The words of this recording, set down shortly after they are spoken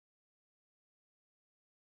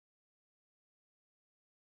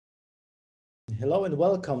Hello and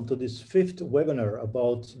welcome to this fifth webinar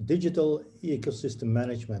about digital ecosystem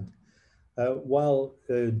management. While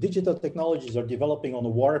digital technologies are developing on a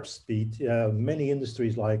warp speed, many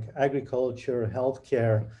industries like agriculture,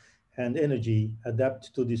 healthcare, and energy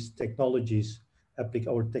adapt to these technologies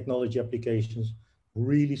or technology applications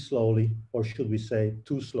really slowly, or should we say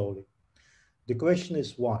too slowly. The question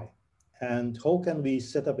is why? And how can we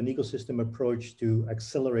set up an ecosystem approach to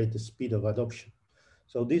accelerate the speed of adoption?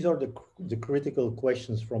 So these are the critical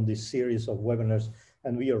questions from this series of webinars,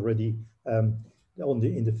 and we are already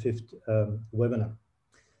in the fifth webinar.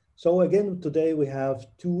 So again, today we have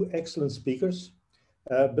two excellent speakers,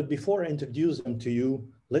 but before I introduce them to you,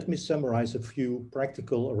 let me summarize a few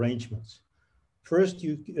practical arrangements. First,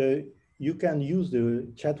 you can use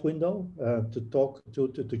the chat window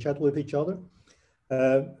to chat with each other,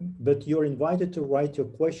 but you're invited to write your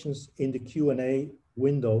questions in the Q&A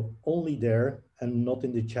window only there and not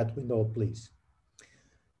in the chat window, please.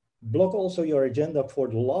 Block also your agenda for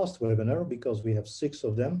the last webinar because we have 6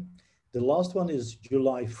 of them. The last one is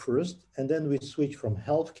July 1st, and then we switch from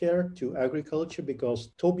healthcare to agriculture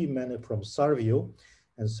because Toby Menne from Sarvio,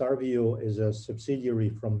 and Sarvio is a subsidiary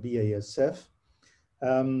from BASF.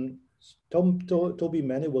 Toby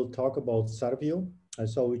Menne will talk about Sarvio,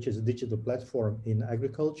 which is a digital platform in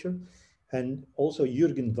agriculture. And also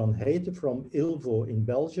Wim Vanhaverbeke from Ilvo in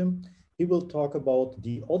Belgium. He will talk about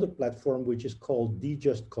the other platform, which is called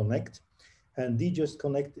Just Connect. And Just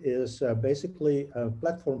Connect is basically a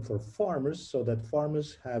platform for farmers so that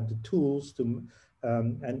farmers have the tools to,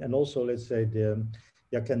 and also let's say,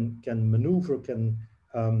 can maneuver, can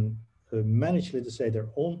manage, let's say, their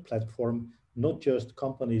own platform, not just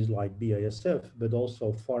companies like BASF, but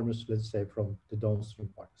also farmers, let's say, from the downstream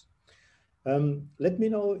parts. Let me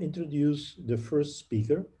now introduce the first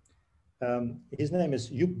speaker. His name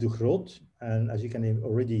is Joep de Groot, and as you can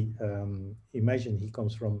already imagine, he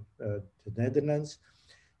comes from the Netherlands.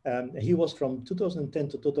 He was from 2010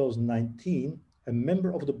 to 2019 a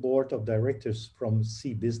member of the board of directors from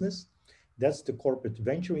C Business. That's the corporate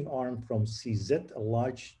venturing arm from CZ, a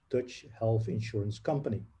large Dutch health insurance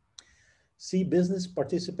company. C Business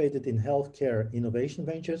participated in healthcare innovation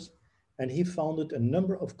ventures, and he founded a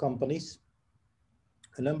number of companies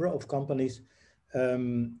and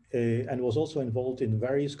was also involved in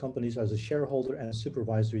various companies as a shareholder and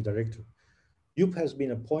supervisory director. Joep has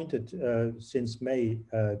been appointed since May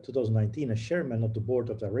 2019 as chairman of the board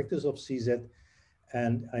of directors of CZ.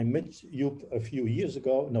 And I met Joep a few years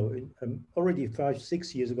ago, already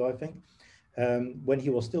 5-6 years ago, I think, when he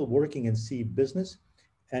was still working in C Business.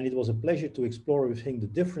 And it was a pleasure to explore with him the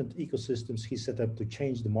different ecosystems he set up to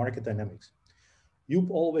change the market dynamics. Joep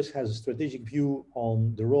always has a strategic view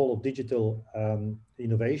on the role of digital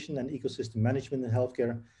innovation and ecosystem management in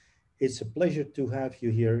healthcare. It's a pleasure to have you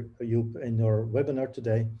here, Joep, in our webinar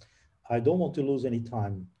today. I don't want to lose any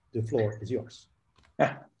time. The floor is yours.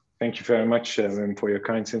 Yeah, thank you very much, Wim, for your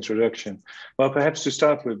kind introduction. Well, perhaps to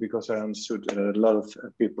start with, because I understood a lot of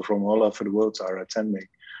people from all over the world are attending.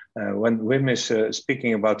 When Wim is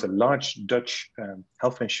speaking about a large Dutch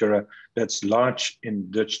health insurer, that's large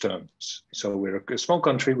in Dutch terms. So we're a small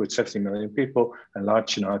country with 70 million people, and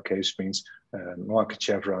large in our case means market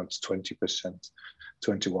share of around 20%,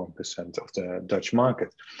 21% of the Dutch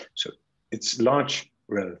market. So it's large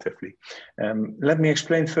relatively. Let me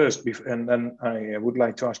explain first, and then I would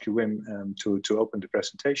like to ask you, Wim, to open the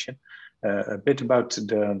presentation, a bit about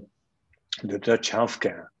the Dutch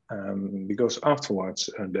healthcare. Because afterwards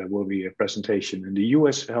there will be a presentation in the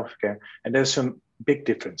US healthcare, and there's some big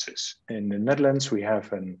differences. In the Netherlands, we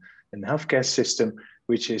have a healthcare system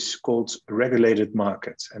which is called regulated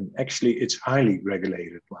market, and actually it's highly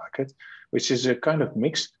regulated market, which is a kind of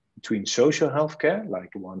mix between social healthcare,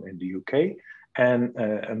 like the one in the UK, and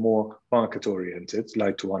a more market-oriented,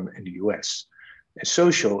 like the one in the US.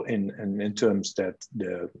 Social in terms that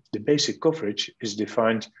the basic coverage is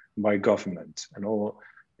defined by government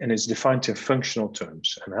and it's defined in functional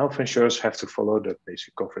terms. And health insurers have to follow that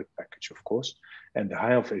basic coverage package, of course. And the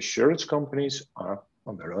health insurance companies are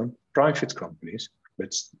on their own private companies,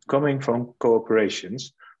 but coming from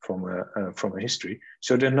corporations from a history.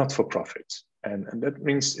 So they're not for profit. And that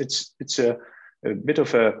means it's a bit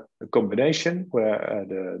of a combination where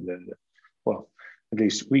well, at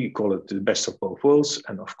least we call it the best of both worlds.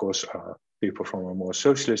 And of course, people from a more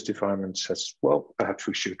socialist environment says, well, perhaps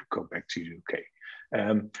we should go back to the UK.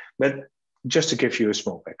 But just to give you a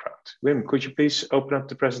small background, Wim, could you please open up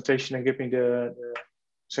the presentation and give me the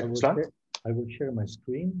second slide? I will share my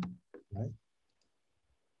screen, right?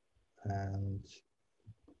 And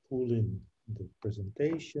pull in the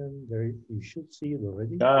presentation. There, you should see it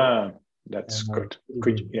already. Ah, that's good.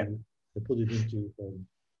 Could you, yeah. I put it into.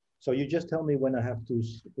 So you just tell me when I have to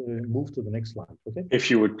move to the next slide, okay?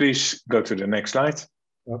 If you would please go to the next slide.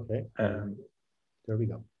 Okay. There we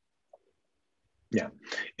go. Yeah,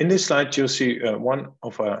 in this slide, you'll see one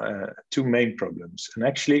of our two main problems. And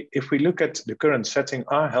actually, if we look at the current setting,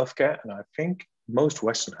 our healthcare, and I think most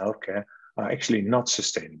Western healthcare, are actually not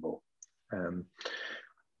sustainable. And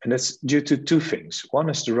that's due to two things. One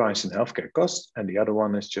is the rise in healthcare costs, and the other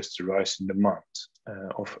one is just the rise in demand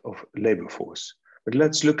of labor force. But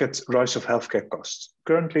let's look at rise of healthcare costs.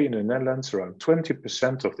 Currently in the Netherlands, around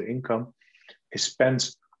 20% of the income is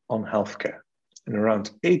spent on healthcare. And around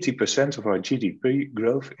 80% of our GDP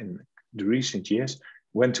growth in the recent years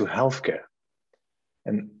went to healthcare.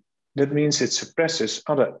 And that means it suppresses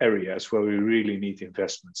other areas where we really need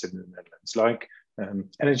investments in the Netherlands, like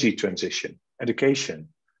energy transition, education.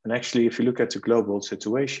 And actually, if you look at the global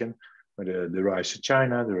situation, with the rise in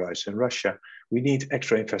China, the rise in Russia, we need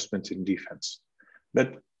extra investment in defense.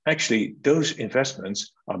 But actually, those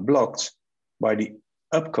investments are blocked by the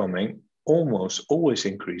upcoming, almost always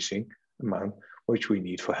increasing amount which we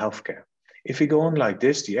need for healthcare. If we go on like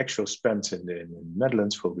this, the actual spend in the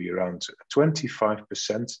Netherlands will be around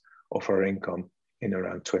 25% of our income in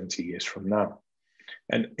around 20 years from now.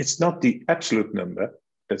 And it's not the absolute number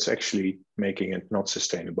that's actually making it not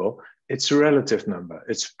sustainable. It's a relative number.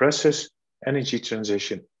 It suppresses energy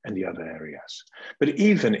transition and the other areas. But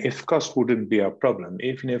even if cost wouldn't be our problem,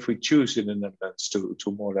 even if we choose in the Netherlands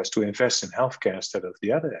to more or less to invest in healthcare instead of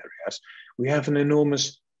the other areas, we have an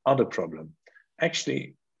enormous other problem.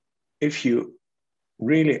 Actually, if you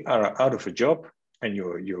really are out of a job and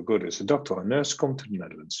you're good as a doctor or nurse, come to the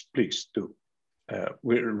Netherlands, please do.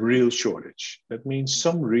 We're a real shortage. That means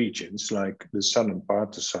some regions like the southern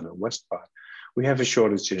part, the southern west part, we have a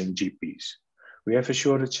shortage in GPs. We have a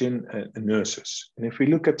shortage in nurses. And if we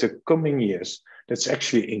look at the coming years, that's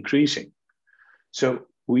actually increasing. So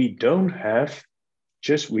we don't have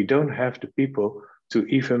the people to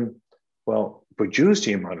even, well, produce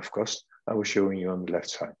the amount of cost I was showing you on the left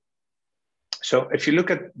side. So if you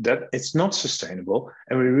look at that, it's not sustainable,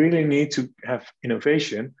 and we really need to have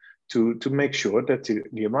innovation to make sure that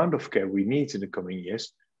the amount of care we need in the coming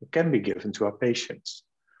years can be given to our patients.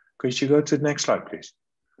 Could you go to the next slide, please?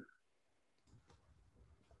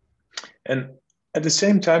 And at the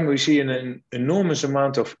same time, we see an enormous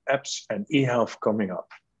amount of apps and e-health coming up.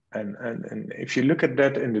 And if you look at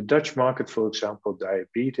that in the Dutch market, for example,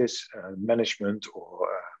 diabetes management or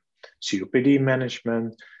COPD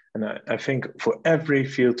management, and I think for every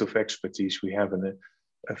field of expertise, we have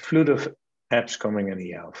a flood of apps coming in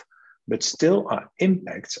e-health. But still our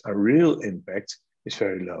real impact is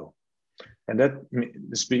very low. And that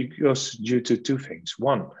is because due to two things.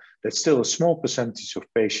 One, that still a small percentage of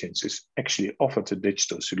patients is actually offered a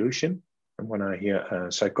digital solution. And when I hear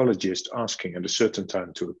a psychologist asking at a certain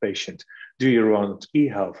time to a patient, do you want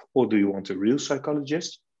e-health or do you want a real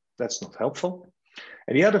psychologist? That's not helpful.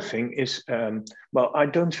 And the other thing is, well, I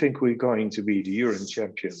don't think we're going to be the Euro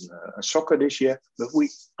champion soccer this year, but we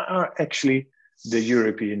are actually the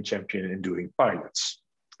European champion in doing pilots.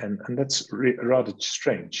 And that's rather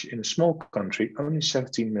strange. In a small country, only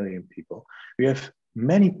 17 million people, we have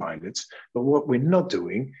many pilots, but what we're not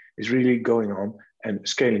doing is really going on and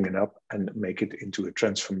scaling it up and make it into a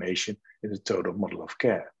transformation in the total model of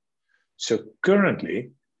care. So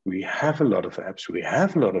currently, we have a lot of apps, we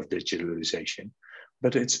have a lot of digitalization,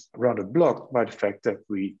 but it's rather blocked by the fact that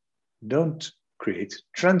we don't create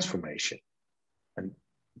transformation. And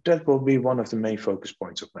that will be one of the main focus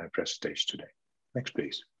points of my presentation today. Next,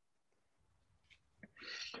 please.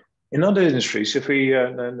 In other industries, if we,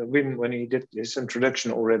 Wim, when he did his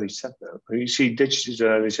introduction already said that, we see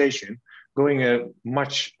digitalization going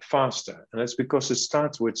much faster. And that's because it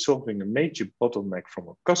starts with solving a major bottleneck from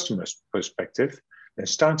a customer's perspective, and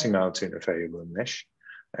starting out in a variable niche,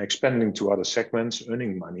 expanding to other segments,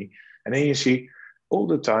 earning money. And then you see all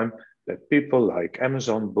the time that people like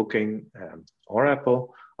Amazon, Booking, or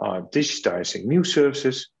Apple are digitizing new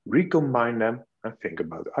services, recombine them. I think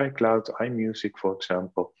about iCloud, iMusic, for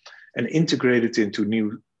example, and integrate it into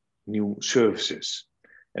new services,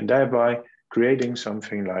 and thereby creating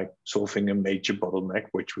something like solving a major bottleneck,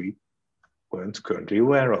 which we weren't currently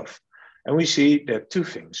aware of. And we see that two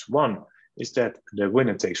things. One is that the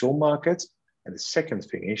winner takes all market, and the second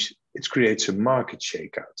thing is it creates a market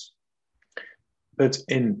shakeout. But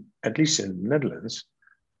at least in the Netherlands,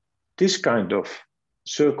 this kind of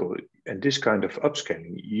circle and this kind of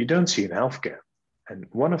upscaling, you don't see in healthcare. And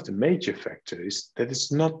one of the major factors is that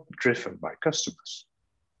it's not driven by customers.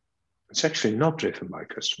 It's actually not driven by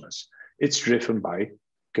customers. It's driven by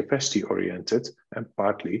capacity-oriented and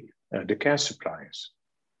partly the care suppliers.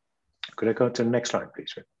 Could I go to the next slide,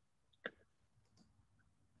 please?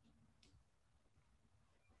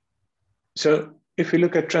 So if we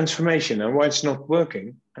look at transformation and why it's not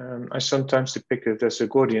working, I sometimes depict it as a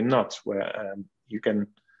Gordian knot where you can,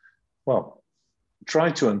 well,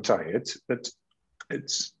 try to untie it, but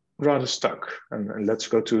it's rather stuck. And let's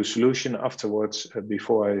go to a solution afterwards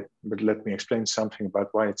but let me explain something about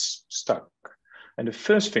why it's stuck. And the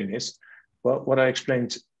first thing is, well, what I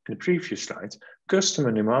explained in the previous slide,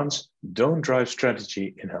 customer demands don't drive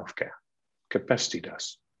strategy in healthcare. Capacity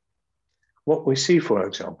does. What we see, for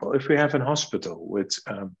example, if we have a hospital with,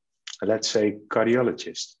 let's say,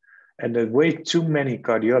 cardiologists, and there are way too many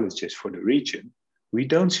cardiologists for the region, we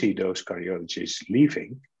don't see those cardiologists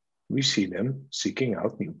leaving. We see them seeking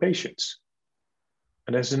out new patients.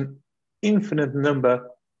 And there's an infinite number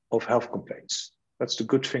of health complaints. That's the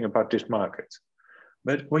good thing about this market.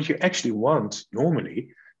 But what you actually want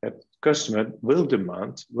normally, that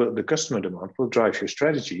the customer demand will drive your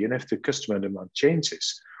strategy. And if the customer demand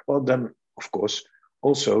changes, well, then of course,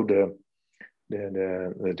 also the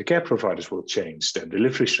care providers will change their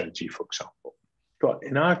delivery strategy, for example. But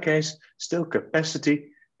in our case, still capacity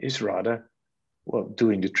is rather, well,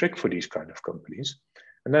 doing the trick for these kind of companies.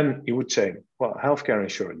 And then you would say, well, healthcare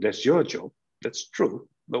insurance, that's your job. That's true.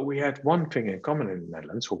 But we had one thing in common in the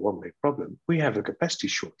Netherlands, or one big problem. We have a capacity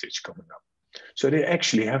shortage coming up. So they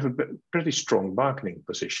actually have a pretty strong bargaining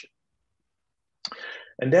position.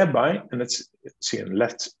 And thereby, and let's see in the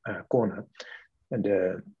left corner, and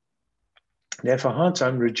they have a hard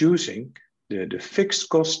time reducing the fixed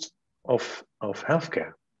cost of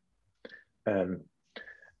healthcare. And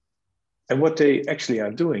what they actually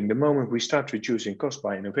are doing, the moment we start reducing cost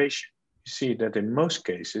by innovation, you see that in most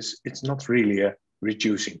cases, it's not really a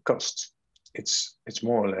reducing costs. It's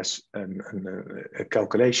more or less a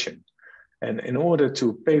calculation. And in order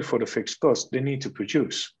to pay for the fixed cost, they need to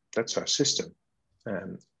produce. That's our system,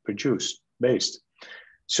 produce based.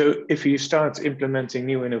 So if you start implementing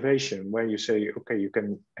new innovation where you say, okay, you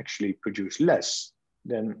can actually produce less,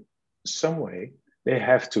 then some way they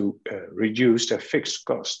have to reduce their fixed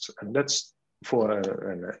costs. And that's for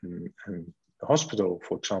a hospital,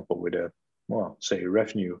 for example, with a, well, say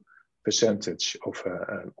revenue percentage of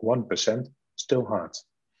 1%, still hard.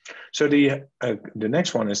 So the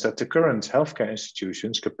next one is that the current healthcare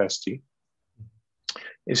institutions capacity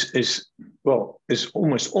is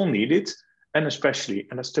almost all needed, and especially,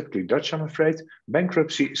 and that's typically Dutch, I'm afraid,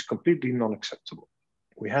 bankruptcy is completely non-acceptable.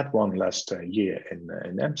 We had one last year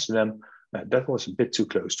in Amsterdam. That was a bit too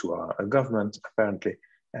close to our government, apparently,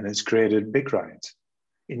 and it's created a big riot.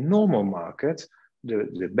 In normal market,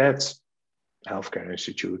 the bad healthcare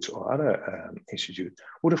institutes or other institutes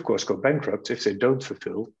would, of course, go bankrupt if they don't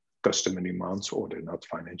fulfill customer demands or they're not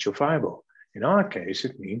financially viable. In our case,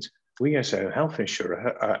 it means we as a health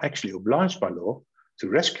insurer are actually obliged by law to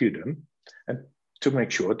rescue them and to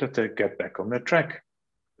make sure that they get back on their track.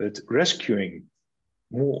 But rescuing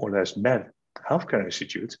more or less bad healthcare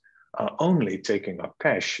institutes are only taking up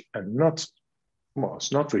cash and not, well,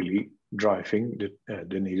 it's not really driving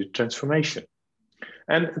the needed transformation.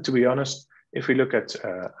 And to be honest, if we look at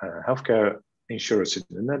healthcare insurance in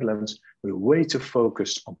the Netherlands, we're way too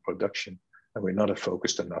focused on production and we're not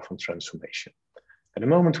focused enough on transformation. At the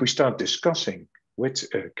moment we start discussing with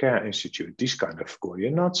a care institute these kind of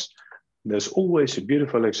Gordian knots, there's always a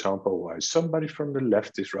beautiful example why somebody from the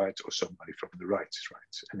left is right or somebody from the right is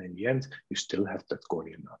right. And in the end, you still have that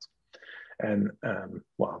Gordian knot. And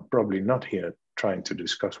well, I'm probably not here trying to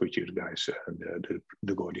discuss with you guys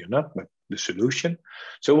the Gordian knot, but the solution.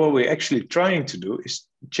 So what we're actually trying to do is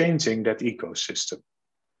changing that ecosystem.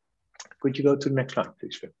 Could you go to the next slide,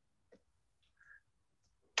 please, Wim?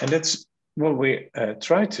 And that's what we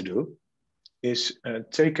try to do is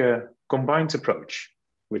take a combined approach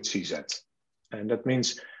with CZ. And that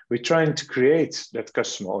means we're trying to create that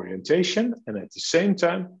customer orientation. And at the same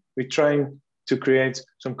time, we're trying to create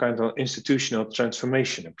some kind of institutional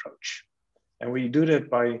transformation approach. And we do that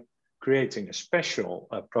by creating a special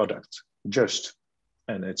product, Just,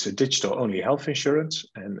 and it's a digital-only health insurance.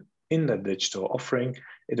 And in that digital offering,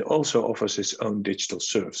 it also offers its own digital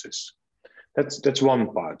services. That's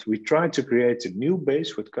one part. We try to create a new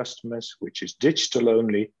base with customers, which is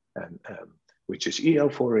digital-only and which is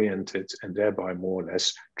e-health oriented, and thereby more or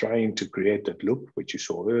less trying to create that loop, which you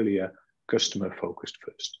saw earlier, customer-focused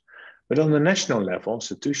first. But on the national level,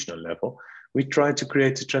 institutional level, we try to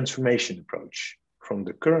create a transformation approach from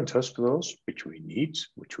the current hospitals, which we need,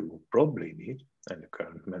 which we will probably need, and the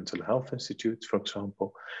current mental health institutes, for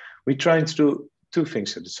example. We try to do two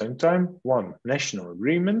things at the same time. One, national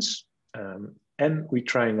agreements, and we're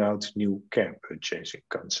trying out new care purchasing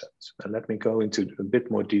concepts. And let me go into a bit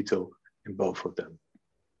more detail in both of them.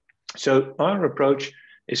 So our approach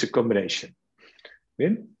is a combination.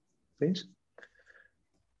 Wim, please.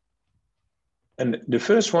 And the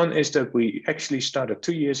first one is that we actually started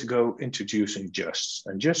 2 years ago introducing Just.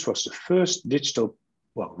 And Just was the first digital,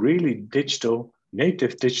 well, really digital,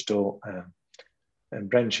 native digital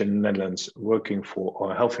branch in the Netherlands working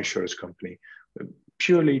for a health insurance company,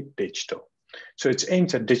 purely digital. So it's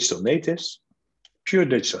aimed at digital natives, pure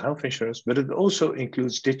digital health insurance, but it also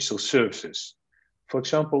includes digital services. For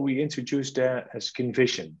example, we introduced there a skin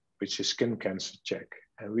vision, which is skin cancer check.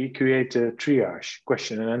 And we created a triage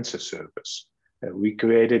question and answer service. We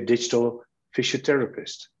created digital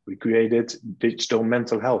physiotherapist. We created digital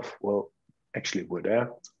mental health. Well, actually we're there,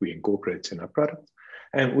 we incorporate it in our product.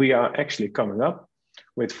 And we are actually coming up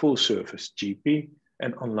with full service GP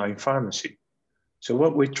and online pharmacy. So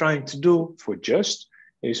what we're trying to do for Just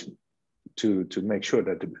is to make sure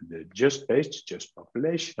that the Just base, Just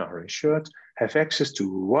population are insured, have access to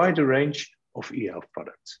a wider range of e-health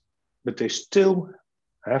products. But they still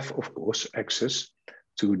have, of course, access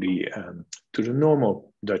to the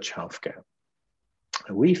normal Dutch healthcare.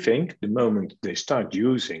 And we think the moment they start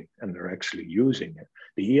using, and they're actually using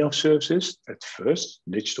the e-health services at first,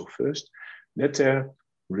 digital first, that their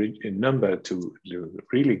number to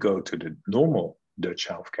really go to the normal Dutch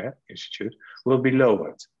healthcare institute will be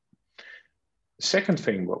lowered. The second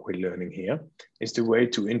thing what we're learning here is the way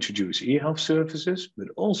to introduce e-health services, but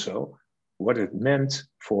also what it meant,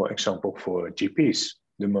 for example, for GPs.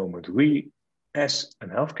 The moment we, as a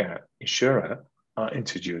healthcare insurer, are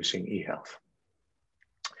introducing e-health.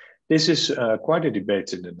 This is quite a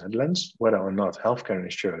debate in the Netherlands, whether or not healthcare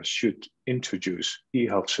insurers should introduce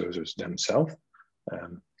e-health services themselves.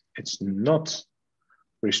 It's not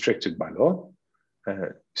restricted by law.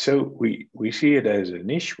 So we see it as a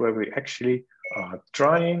niche where we actually are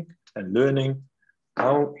trying and learning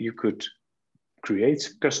how you could create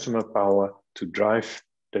customer power to drive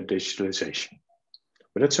the digitalization.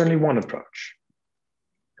 But that's only one approach.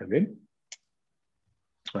 Wim,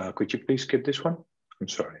 could you please skip this one? I'm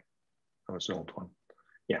sorry, that was an old one.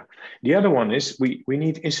 Yeah, the other one is we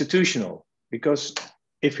need institutional, because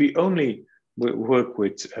if we only work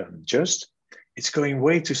with Just, it's going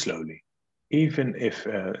way too slowly. Even if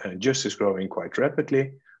Just is growing quite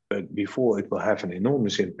rapidly, but before it will have an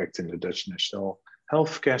enormous impact in the Dutch national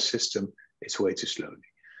healthcare system, it's way too slowly.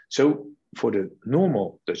 So for the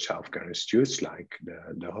normal Dutch healthcare institutes, like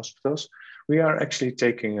the hospitals, we are actually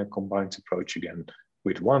taking a combined approach again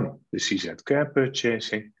with one, the CZ care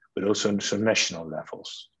purchasing, but also on some national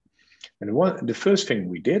levels. And the first thing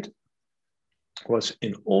we did was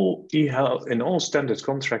in all e-health, in all standard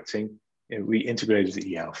contracting, we integrated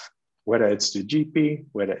e-health. Whether it's the GP,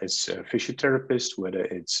 whether it's a physiotherapist, whether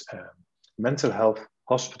it's mental health,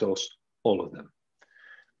 hospitals, all of them.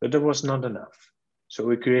 But there was not enough. So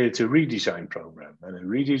we created a redesign program. And a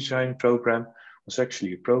redesign program was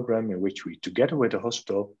actually a program in which we, together with the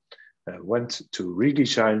hospital, went to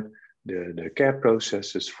redesign the care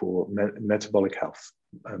processes for metabolic health,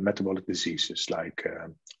 metabolic diseases like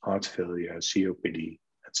heart failure, COPD,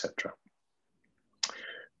 etc.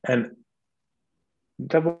 And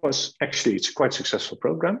that was actually, it's a quite successful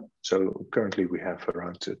program. So currently we have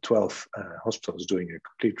around 12 hospitals doing a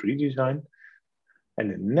complete redesign. And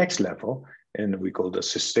the next level, and we call the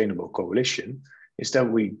sustainable coalition, is that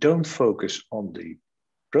we don't focus on the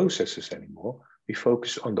processes anymore. We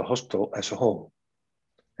focus on the hospital as a whole.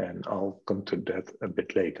 And I'll come to that a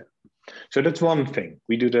bit later. So that's one thing.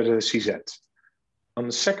 We do that at CZ. And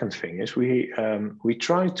the second thing is we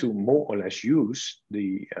try to more or less use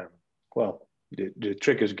the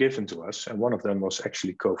triggers given to us, and one of them was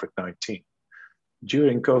actually COVID-19.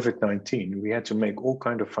 During COVID-19, we had to make all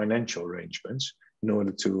kinds of financial arrangements in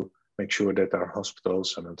order to make sure that our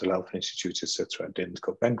hospitals and mental health institutes, etc., didn't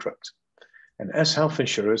go bankrupt. And as health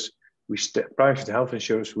insurers, private health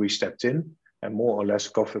insurers, we stepped in and more or less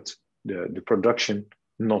covered the production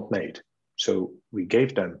not made. So we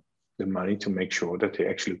gave them the money to make sure that they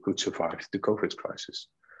actually could survive the COVID crisis.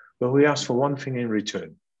 But we asked for one thing in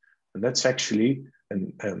return, and that's actually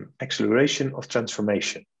an acceleration of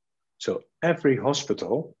transformation. So every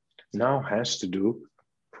hospital now has to do,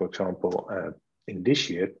 for example, in this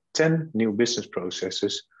year, 10 new business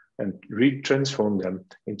processes and transform them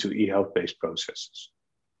into e-health-based processes.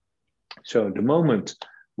 So the moment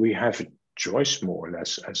we have a choice, more or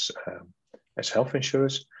less, as health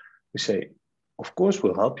insurers, we say, of course,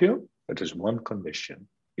 we'll help you, but there's one condition.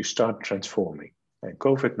 You start transforming. And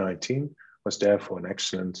COVID-19 was therefore an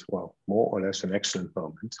excellent, well, more or less an excellent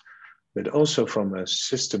moment, but also from a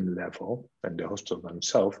system level, and the hospital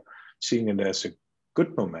themselves, seeing it as a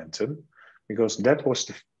good momentum, because that was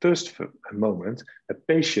the first moment that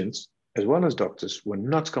patients, as well as doctors, were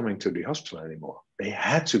not coming to the hospital anymore. They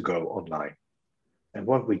had to go online. And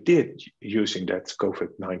what we did using that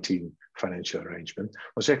COVID-19 financial arrangement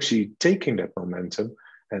was actually taking that momentum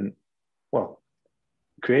and, well,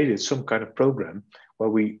 created some kind of program where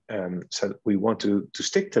we said we want to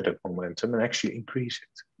stick to that momentum and actually increase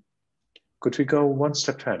it. Could we go one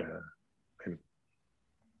step further?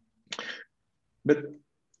 But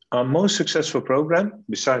our most successful program,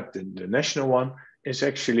 besides the national one, is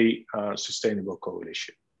actually a Sustainable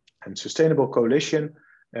Coalition. And Sustainable Coalition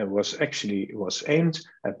was aimed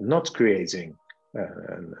at not creating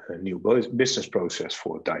a new business process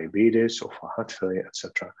for diabetes or for heart failure,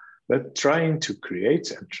 etc., but trying to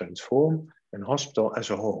create and transform a hospital as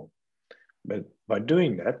a whole. But by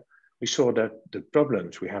doing that, we saw that the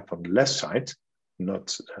problems we have on the left side,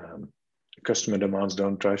 not customer demands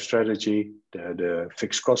don't drive strategy, the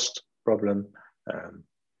fixed cost problem,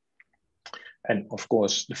 and of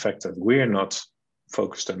course, the fact that we're not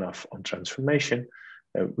focused enough on transformation,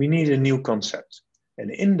 we need a new concept.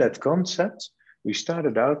 And in that concept, we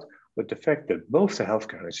started out with the fact that both the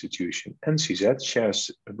healthcare institution and CZ shares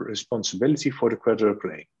a responsibility for the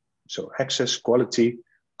quadruple aim. So access, quality,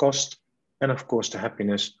 cost, and of course, the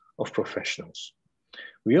happiness of professionals.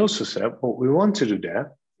 We also said what we want to do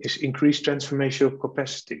there is increase transformational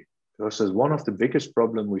capacity, because that's one of the biggest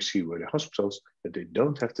problems we see with the hospitals, that they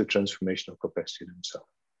don't have the transformational capacity themselves.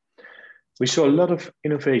 We saw a lot of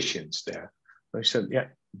innovations there. We said, yeah,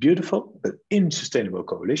 beautiful, but in Sustainable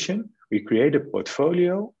Coalition, we create a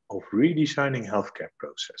portfolio of redesigning healthcare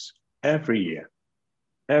process every year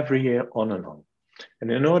on and on.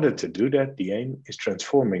 And in order to do that, the aim is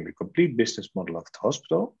transforming the complete business model of the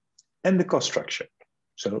hospital and the cost structure.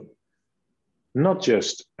 So not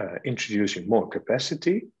just introducing more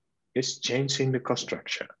capacity, it's changing the cost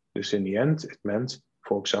structure. Because in the end, it meant,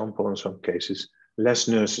 for example, in some cases, less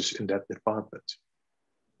nurses in that department.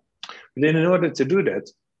 But then in order to do that,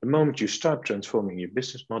 the moment you start transforming your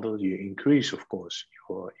business model, you increase, of course,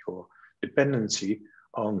 your dependency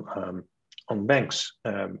on banks,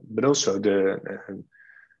 but also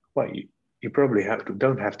you probably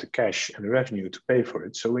don't have the cash and the revenue to pay for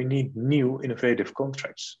it. So we need new innovative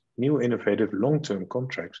contracts, new innovative long-term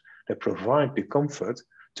contracts that provide the comfort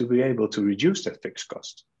to be able to reduce that fixed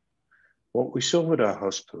cost. What we saw with our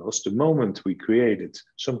hospitals, the moment we created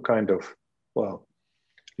some kind of, well,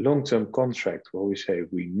 long-term contract where we say,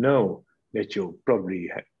 we know that you'll probably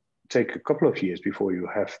take a couple of years before you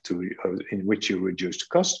have to, in which you reduce the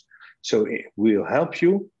cost. So we'll help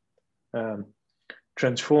you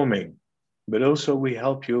transforming, but also we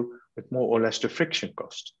help you with more or less the friction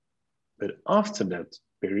cost. But after that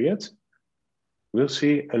period, we'll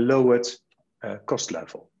see a lowered cost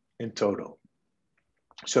level in total.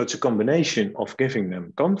 So it's a combination of giving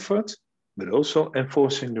them comfort, but also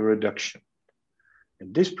enforcing the reduction.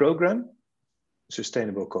 And this program,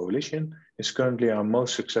 Sustainable Coalition, is currently our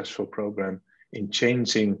most successful program in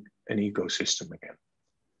changing an ecosystem again.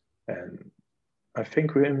 And I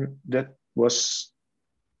think that was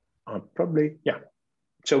probably, yeah.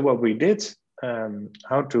 So what we did,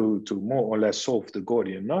 how to more or less solve the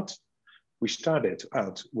Gordian knot, we started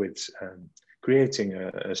out with creating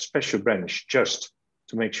a special branch just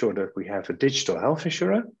to make sure that we have a digital health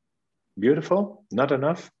insurer. Beautiful, not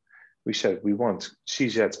enough. We said we want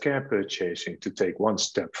CZ care purchasing to take one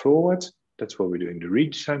step forward. That's what we're doing, the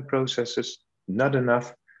redesign processes, not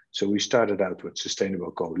enough. So we started out with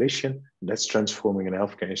Sustainable Coalition. That's transforming an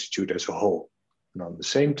healthcare institute as a whole. And at the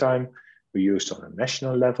same time, we used on a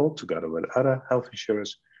national level, together with other health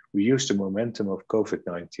insurers, we used the momentum of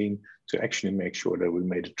COVID-19 to actually make sure that we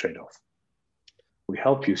made a trade-off. We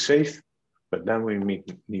help you save, but then we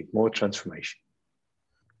need more transformation.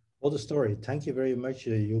 What a story. Thank you very much,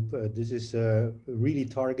 Joep. This is really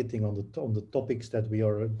targeting on the topics that we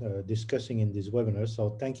are discussing in this webinar.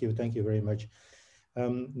 So thank you very much.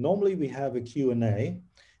 Normally we have a Q&A,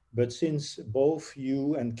 but since both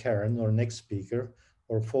you and Karin, our next speaker,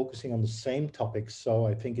 are focusing on the same topics, so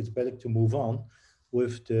I think it's better to move on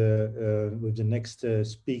with the next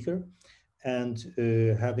speaker and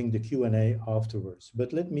having the Q&A afterwards.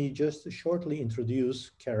 But let me just shortly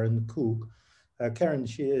introduce Karin Cooke. Karin,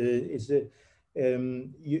 she is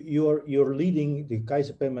you're leading the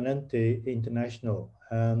Kaiser Permanente International,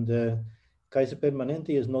 and Kaiser Permanente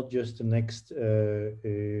is not just the next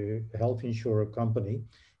health insurer company.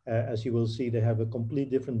 As you will see, they have a complete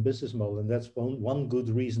different business model, and that's one good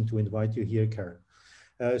reason to invite you here, Karin.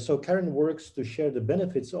 So Karin works to share the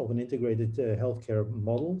benefits of an integrated healthcare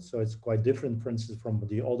model. So it's quite different, for instance, from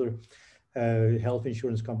the other health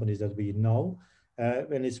insurance companies that we know.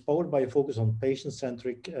 and it's powered by a focus on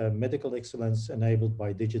patient-centric medical excellence enabled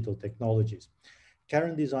by digital technologies.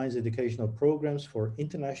 Karin designs educational programs for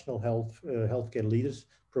international healthcare leaders,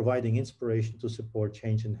 providing inspiration to support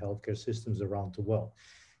change in healthcare systems around the world.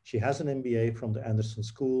 She has an MBA from the Anderson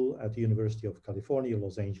School at the University of California,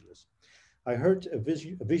 Los Angeles. I heard a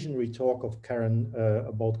visionary talk of Karin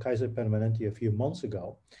about Kaiser Permanente a few months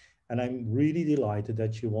ago, and I'm really delighted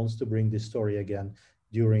that she wants to bring this story again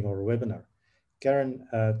during our webinar. Karin,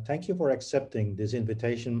 thank you for accepting this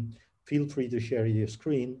invitation. Feel free to share your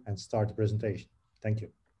screen and start the presentation. Thank you.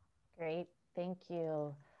 Great, thank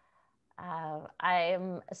you.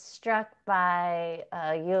 I'm struck by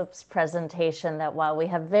Joep's presentation that while we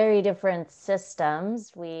have very different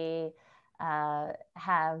systems, we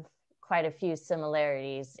have quite a few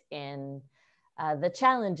similarities in the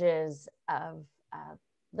challenges of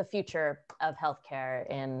the future of healthcare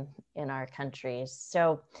in our countries.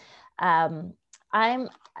 So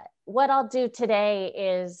what I'll do today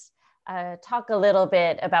is talk a little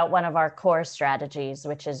bit about one of our core strategies,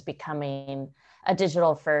 which is becoming a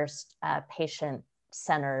digital first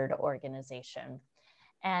patient-centered organization.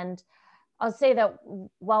 And I'll say that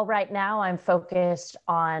while right now I'm focused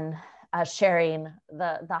on sharing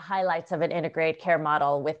the highlights of an integrated care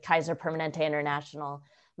model with Kaiser Permanente International,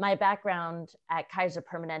 my background at Kaiser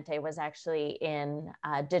Permanente was actually in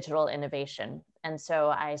digital innovation. And so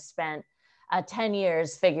I spent 10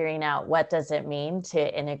 years figuring out what does it mean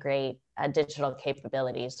to integrate digital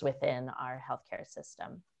capabilities within our healthcare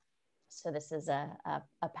system. So this is a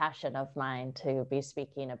passion of mine to be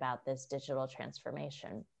speaking about this digital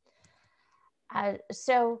transformation.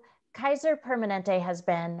 So Kaiser Permanente has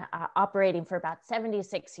been operating for about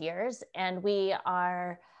 76 years, and we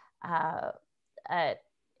are an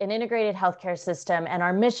integrated healthcare system, and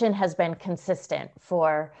our mission has been consistent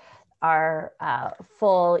for our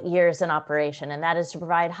full years in operation, and that is to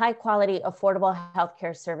provide high quality, affordable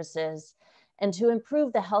healthcare services and to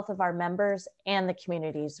improve the health of our members and the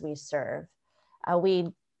communities we serve.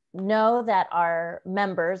 We know that our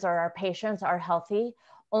members or our patients are healthy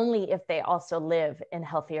only if they also live in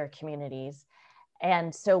healthier communities.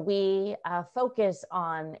 And so we focus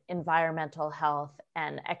on environmental health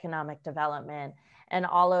and economic development and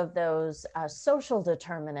all of those social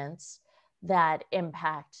determinants that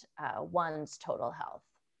impact one's total health.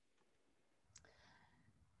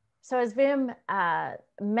 So as Wim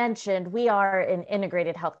mentioned, we are an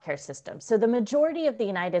integrated healthcare system. So the majority of the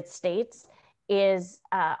United States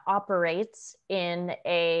operates in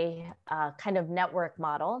a kind of network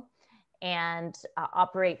model and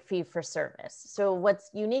operate fee for service. So what's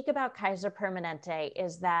unique about Kaiser Permanente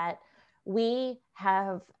is that we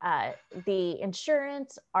have the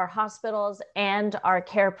insurance, our hospitals, and our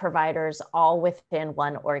care providers all within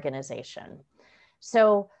one organization.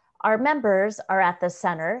 So our members are at the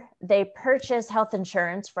center. They purchase health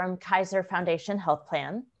insurance from Kaiser Foundation Health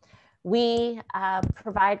Plan. We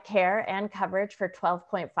provide care and coverage for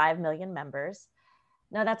 12.5 million members.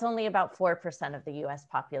 Now that's only about 4% of the US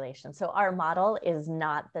population. So our model is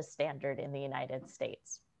not the standard in the United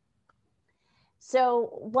States. So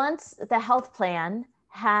once the health plan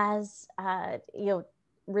has,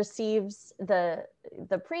 receives the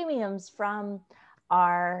premiums from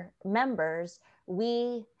our members,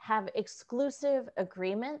 we have exclusive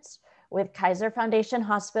agreements with Kaiser Foundation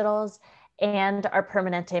hospitals and our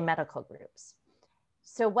Permanente medical groups.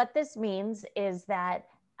 So what this means is that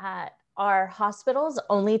our hospitals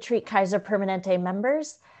only treat Kaiser Permanente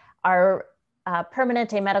members. Our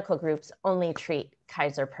Permanente medical groups only treat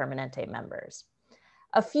Kaiser Permanente members.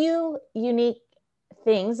 A few unique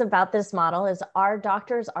things about this model is our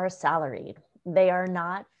doctors are salaried. They are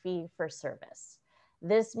not fee for service.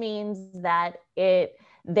 This means that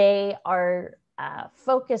they are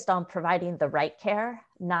focused on providing the right care,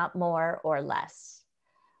 not more or less.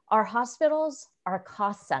 Our hospitals are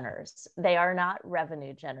cost centers. They are not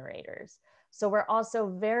revenue generators. So we're also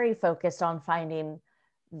very focused on finding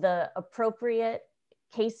the appropriate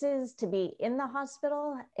cases to be in the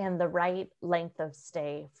hospital and the right length of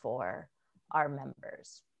stay for our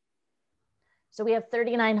members. So we have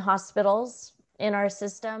 39 hospitals in our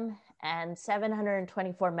system and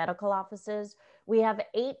 724 medical offices. We have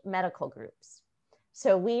 8 medical groups.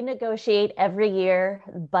 So we negotiate every year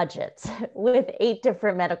budgets with 8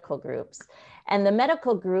 different medical groups. And the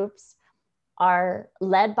medical groups are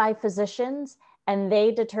led by physicians, and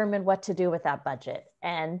they determine what to do with that budget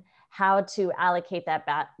and how to allocate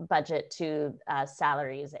that budget to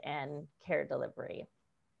salaries and care delivery.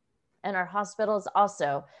 And our hospitals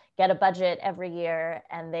also get a budget every year,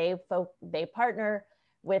 and they partner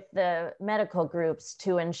with the medical groups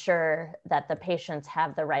to ensure that the patients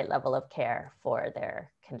have the right level of care for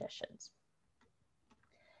their conditions.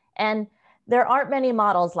 And there aren't many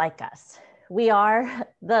models like us. We are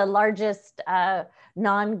the largest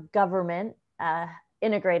non-government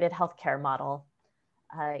integrated healthcare model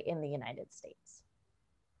in the United States.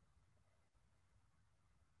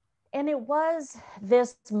 And it was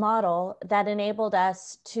this model that enabled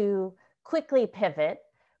us to quickly pivot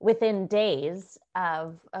within days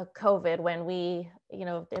of COVID, when we,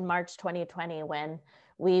 in March 2020, when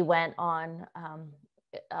we went on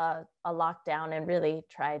a lockdown and really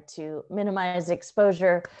tried to minimize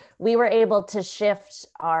exposure, we were able to shift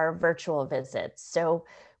our virtual visits. So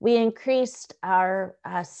we increased our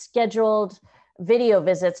scheduled video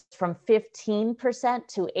visits from 15%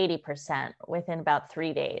 to 80% within about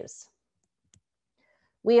 3 days.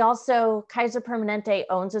 We also, Kaiser Permanente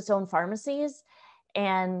owns its own pharmacies,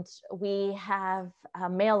 and we have a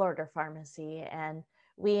mail order pharmacy, and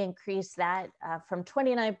we increased that from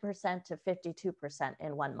 29% to 52%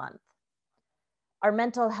 in 1 month. Our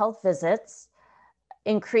mental health visits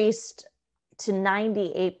increased to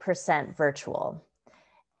 98% virtual.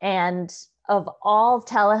 And of all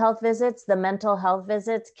telehealth visits, the mental health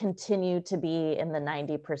visits continue to be in the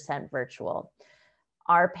 90% virtual.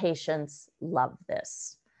 Our patients love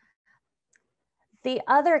this. The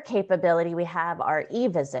other capability we have are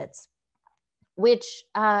e-visits, which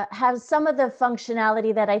have some of the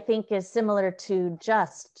functionality that I think is similar to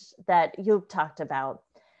Just that Joep talked about.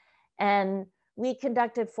 And we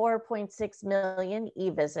conducted 4.6 million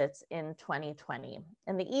e-visits in 2020.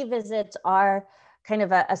 And the e-visits are kind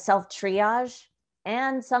of a self-triage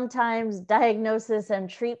and sometimes diagnosis and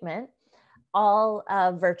treatment, all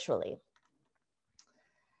virtually.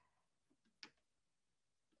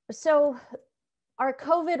 So our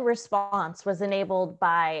COVID response was enabled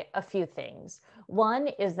by a few things. One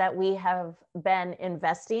is that we have been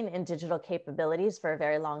investing in digital capabilities for a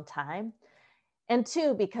very long time. And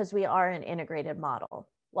two, because we are an integrated model.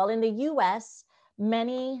 While in the US,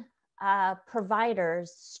 many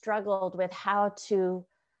providers struggled with how to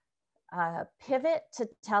pivot to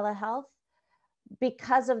telehealth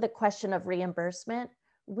because of the question of reimbursement,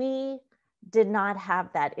 we did not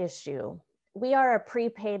have that issue. We are a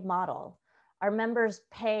prepaid model. Our members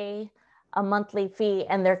pay a monthly fee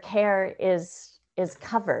and their care is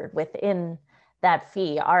covered within that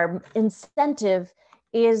fee. Our incentive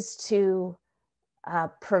is to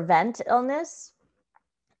prevent illness.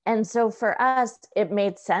 And so for us, it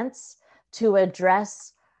made sense to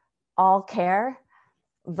address all care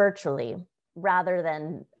virtually rather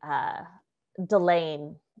than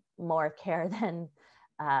delaying more care than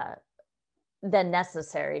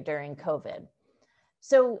necessary during COVID.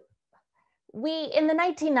 So in the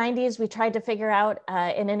 1990s, we tried to figure out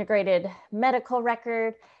an integrated medical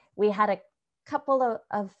record. We had a couple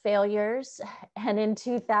of failures. And in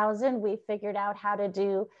 2000, we figured out how to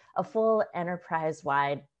do a full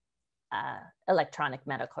enterprise-wide electronic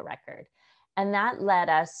medical record. And that led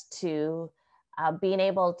us to being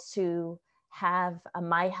able to have a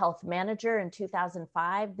My Health Manager in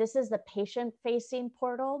 2005. This is the patient-facing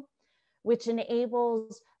portal, which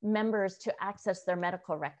enables members to access their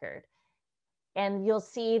medical record. And you'll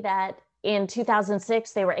see that in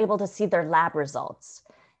 2006, they were able to see their lab results.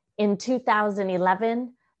 In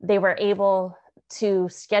 2011, they were able to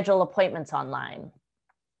schedule appointments online.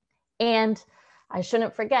 And I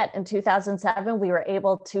shouldn't forget, in 2007, we were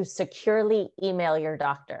able to securely email your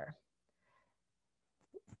doctor.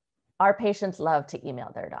 Our patients love to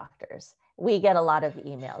email their doctors. We get a lot of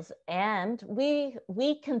emails, and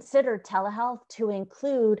we consider telehealth to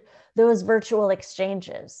include those virtual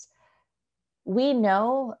exchanges. We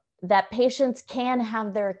know that patients can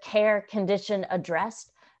have their care condition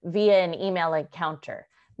addressed via an email encounter.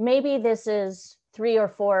 Maybe this is 3 or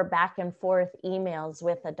 4 back and forth emails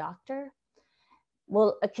with a doctor.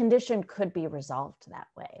 Well, a condition could be resolved that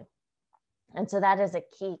way. And so that is a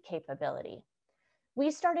key capability.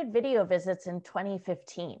 We started video visits in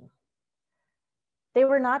 2015. They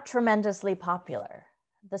were not tremendously popular.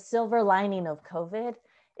 The silver lining of COVID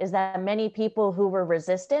is that many people who were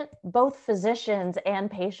resistant, both physicians and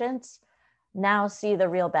patients, now see the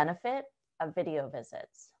real benefit of video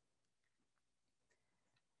visits.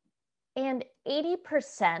 And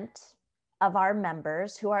 80% of our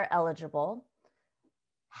members who are eligible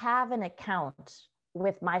have an account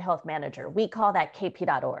with My Health Manager. We call that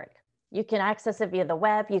kp.org. You can access it via the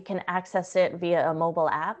web, you can access it via a mobile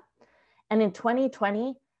app. And in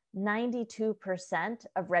 2020, 92%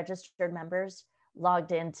 of registered members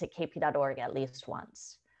logged into kp.org at least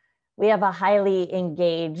once. We have a highly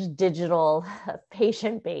engaged digital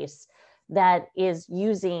patient base that is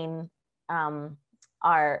using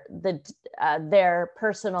their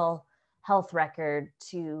personal health record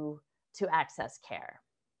to access care.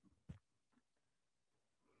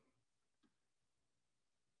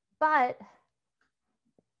 But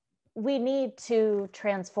we need to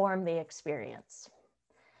transform the experience.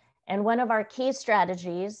 And one of our key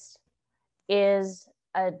strategies is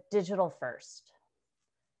a digital first.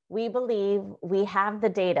 We believe we have the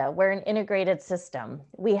data. We're an integrated system.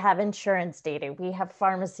 We have insurance data. We have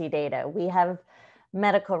pharmacy data. We have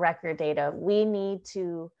medical record data. We need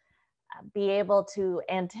to be able to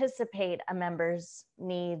anticipate a member's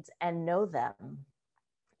needs and know them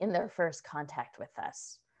in their first contact with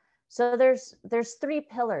us. So there's 3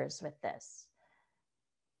 pillars with this.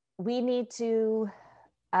 We need to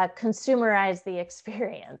consumerize the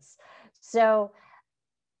experience. So,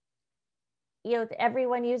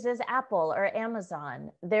 everyone uses Apple or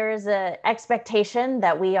Amazon. There is an expectation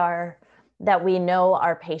that we know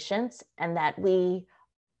our patients and that we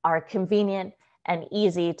are convenient and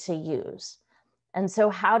easy to use. And so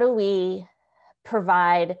how do we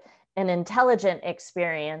provide an intelligent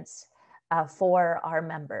experience for our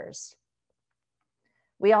members?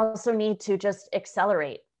 We also need to just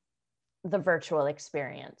accelerate the virtual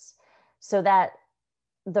experience so that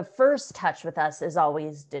the first touch with us is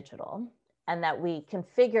always digital, and that we can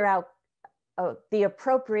figure out the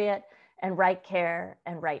appropriate and right care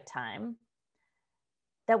and right time.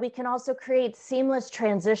 That we can also create seamless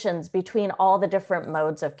transitions between all the different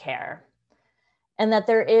modes of care, and that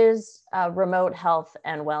there is remote health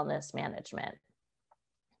and wellness management.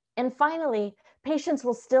 And finally, patients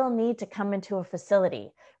will still need to come into a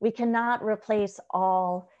facility. We cannot replace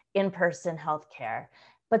all in-person healthcare.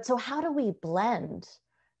 But so how do we blend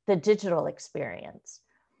the digital experience?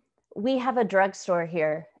 We have a drugstore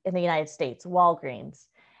here in the United States, Walgreens.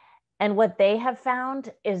 And what they have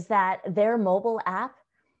found is that their mobile app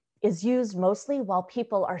is used mostly while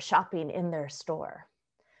people are shopping in their store.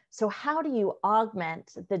 So how do you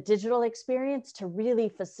augment the digital experience to really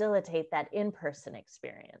facilitate that in-person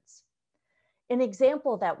experience? An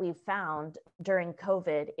example that we found during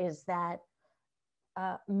COVID is that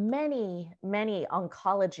many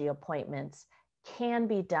oncology appointments can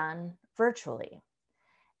be done virtually.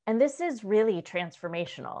 And this is really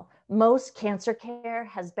transformational. Most cancer care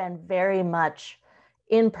has been very much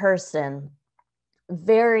in person,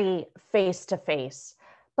 very face-to-face,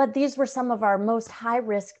 but these were some of our most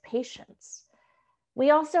high-risk patients. We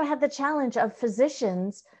also had the challenge of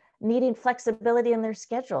physicians needing flexibility in their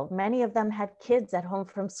schedule. Many of them had kids at home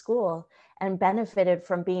from school and benefited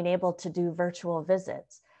from being able to do virtual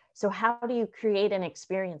visits. So how do you create an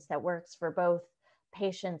experience that works for both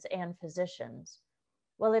patients and physicians?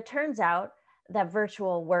 Well, it turns out that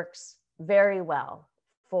virtual works very well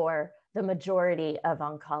for the majority of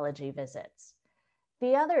oncology visits.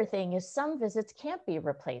 The other thing is some visits can't be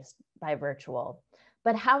replaced by virtual,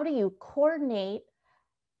 but how do you coordinate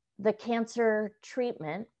the cancer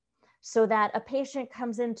treatment so that a patient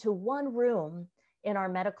comes into one room in our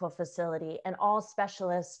medical facility and all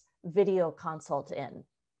specialists video consult in?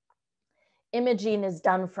 Imaging is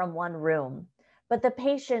done from one room, but the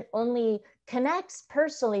patient only connects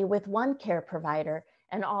personally with one care provider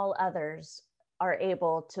and all others are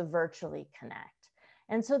able to virtually connect.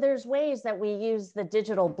 And so there's ways that we use the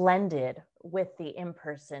digital blended with the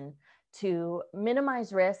in-person to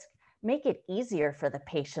minimize risk, make it easier for the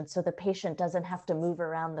patient so the patient doesn't have to move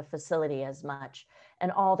around the facility as much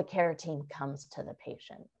and all the care team comes to the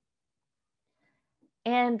patient.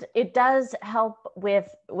 And it does help with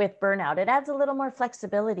burnout. It adds a little more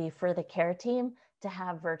flexibility for the care team to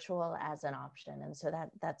have virtual as an option. And so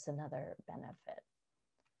that's another benefit.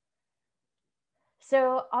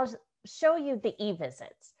 So I'll show you the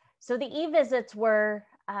e-visits. So the e-visits were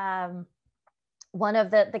one of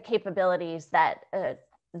the capabilities that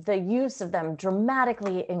the use of them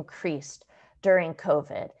dramatically increased during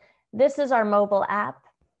COVID. This is our mobile app.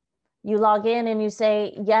 You log in and you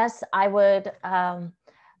say, yes, I would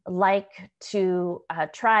like to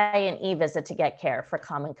try an e-visit to get care for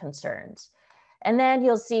common concerns. And then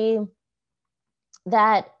you'll see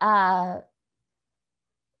that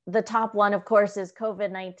the top one, of course, is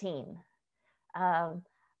COVID-19.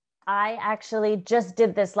 I actually just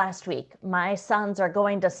did this last week. My sons are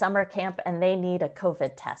going to summer camp and they need a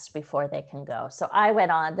COVID test before they can go. So I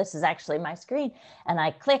went on, this is actually my screen, and I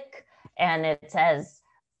click and it says,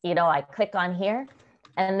 I click on here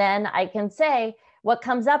and then I can say, what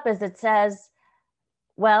comes up is it says,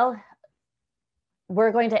 well,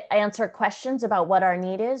 we're going to answer questions about what our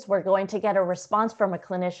need is. We're going to get a response from a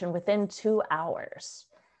clinician within 2 hours.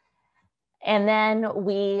 And then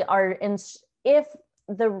we are, if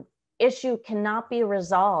issue cannot be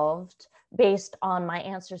resolved based on my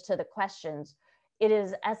answers to the questions, it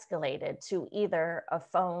is escalated to either a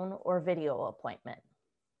phone or video appointment.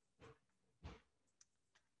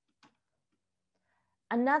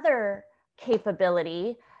 Another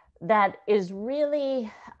capability that is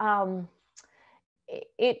really,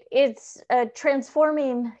 it's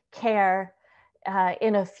transforming care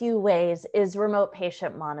in a few ways is remote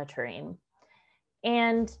patient monitoring.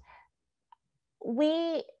 And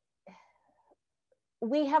we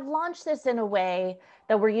have launched this in a way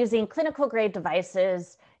that we're using clinical grade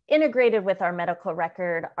devices integrated with our medical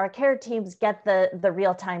record. Our care teams get the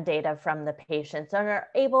real-time data from the patients and are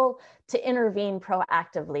able to intervene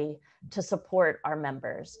proactively to support our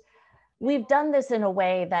members. We've done this in a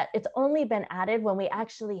way that it's only been added when we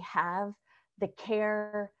actually have the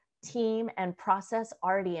care team and process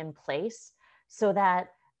already in place, so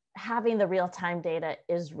that having the real-time data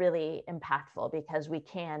is really impactful because we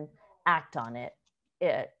can act on it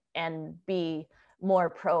and be more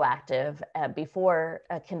proactive before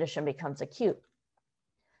a condition becomes acute.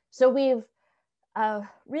 So we've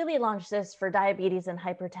really launched this for diabetes and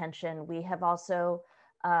hypertension. We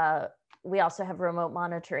also have remote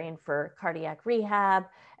monitoring for cardiac rehab,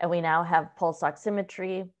 and we now have pulse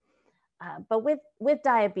oximetry. But with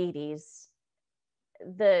diabetes,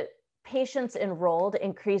 the patients enrolled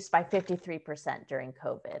increased by 53% during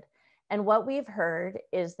COVID. And what we've heard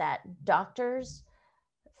is that doctors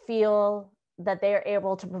feel that they are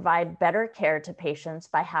able to provide better care to patients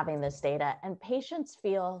by having this data. And patients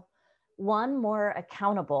feel, one, more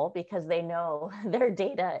accountable because they know their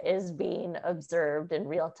data is being observed in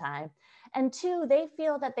real time. And two, they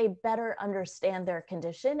feel that they better understand their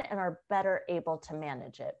condition and are better able to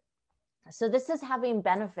manage it. So this is having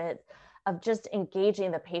benefit of just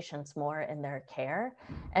engaging the patients more in their care.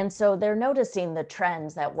 And so they're noticing the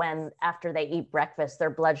trends that when after they eat breakfast,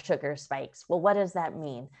 their blood sugar spikes. Well, what does that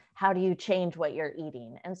mean? How do you change what you're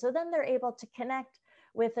eating? And so then they're able to connect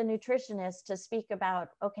with a nutritionist to speak about,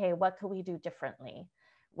 okay, what could we do differently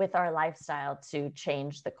with our lifestyle to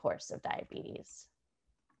change the course of diabetes?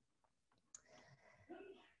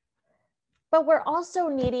 But we're also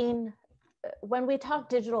needing, when we talk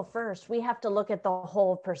digital first, we have to look at the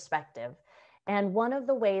whole perspective. And one of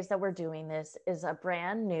the ways that we're doing this is a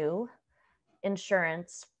brand new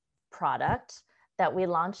insurance product that we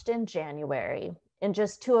launched in January in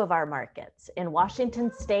just 2 of our markets, in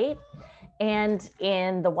Washington State and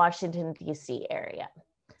in the Washington, DC area.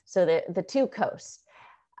 So the 2 coasts.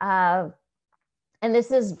 And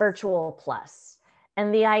this is Virtual Plus.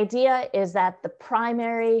 And the idea is that the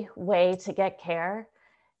primary way to get care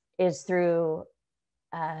is through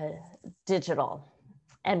digital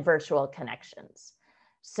and virtual connections.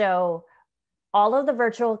 So all of the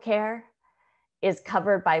virtual care is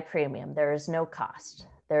covered by premium. There is no cost.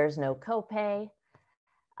 There is no copay.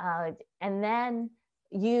 And then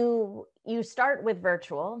you start with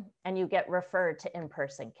virtual and you get referred to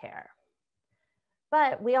in-person care.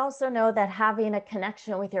 But we also know that having a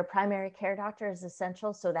connection with your primary care doctor is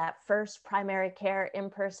essential, so that first primary care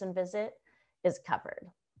in-person visit is covered.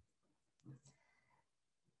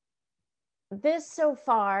 This so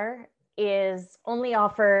far is only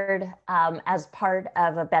offered as part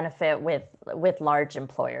of a benefit with large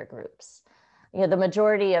employer groups. You know, the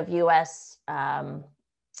majority of US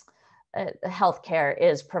healthcare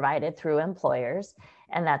is provided through employers,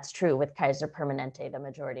 and that's true with Kaiser Permanente. The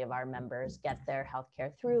majority of our members get their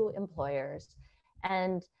healthcare through employers.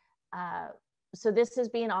 And so this is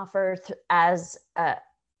being offered as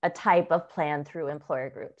a type of plan through employer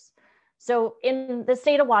groups. So in the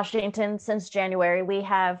state of Washington, since January, we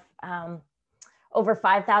have over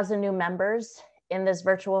 5,000 new members in this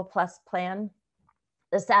Virtual Plus plan.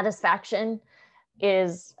 The satisfaction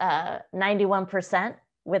is 91%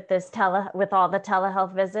 with with all the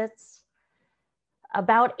telehealth visits.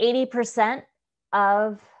 About 80%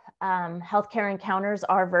 of healthcare encounters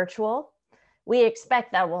are virtual. We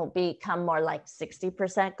expect that will become more like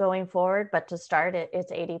 60% going forward, but to start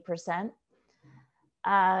it's 80%.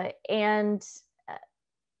 And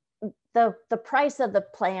the price of the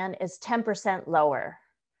plan is 10% lower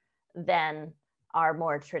than our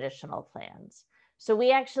more traditional plans. So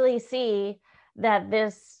we actually see that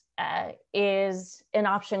this is an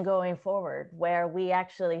option going forward, where we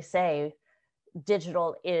actually say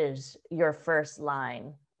digital is your first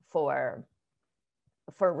line for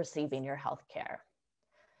receiving your health care.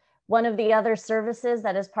 One of the other services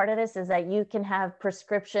that is part of this is that you can have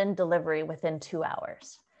prescription delivery within 2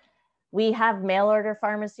 hours. We have mail order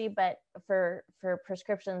pharmacy, but for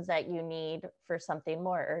prescriptions that you need for something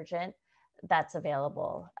more urgent, that's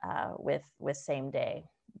available with same day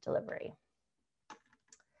delivery.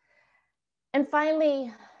 And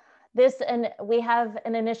finally, we have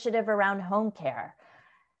an initiative around home care.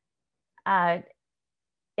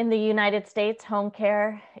 In the United States, home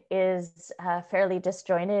care is fairly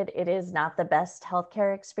disjointed. It is not the best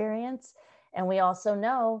healthcare experience. And we also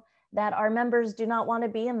know that our members do not want to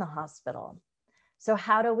be in the hospital. So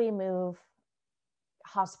how do we move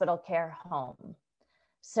hospital care home?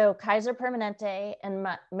 So Kaiser Permanente and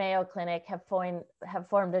Mayo Clinic have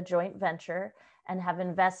formed a joint venture and have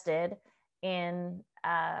invested in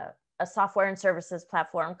a software and services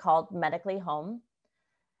platform called Medically Home.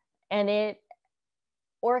 And it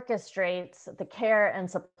orchestrates the care and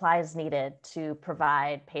supplies needed to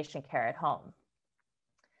provide patient care at home.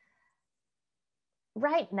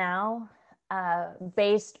 Right now,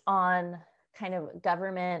 based on kind of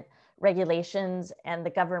government regulations and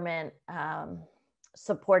the government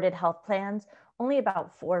supported health plans, only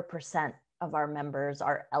about 4% of our members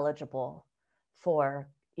are eligible for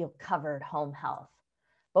covered home health.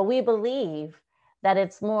 But we believe that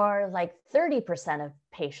it's more like 30% of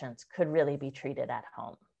patients could really be treated at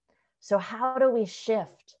home. So how do we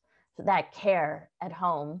shift that care at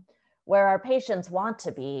home where our patients want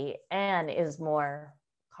to be and is more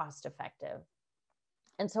cost effective?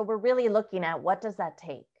 And so we're really looking at what does that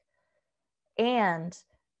take? And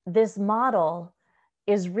this model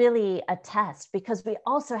is really a test because we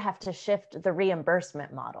also have to shift the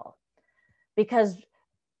reimbursement model, because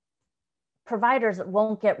providers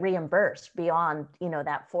won't get reimbursed beyond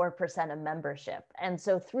that 4% of membership. And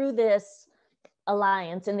so through this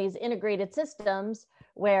alliance and these integrated systems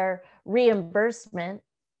where reimbursement,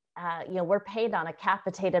 we're paid on a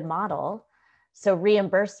capitated model. So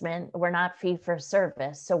reimbursement, we're not fee for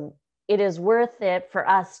service. So it is worth it for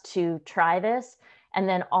us to try this and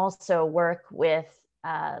then also work with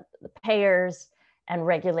the payers and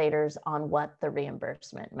regulators on what the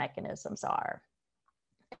reimbursement mechanisms are.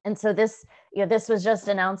 And so this was just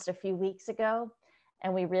announced a few weeks ago,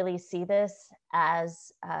 and we really see this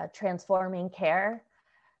as transforming care.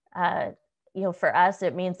 For us,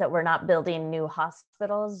 it means that we're not building new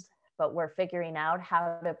hospitals, but we're figuring out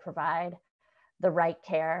how to provide the right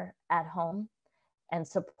care at home and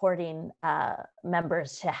supporting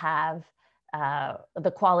members to have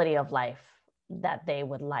the quality of life that they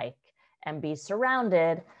would like and be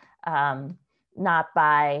surrounded not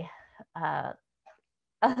by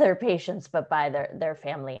other patients, but by their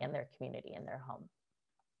family and their community and their home.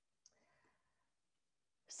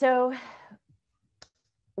 So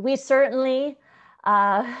we certainly,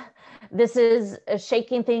 this is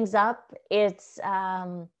shaking things up. It's,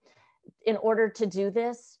 in order to do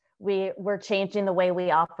this, we're changing the way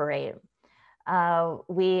we operate.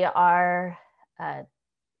 We are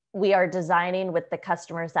designing with the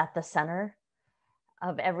customers at the center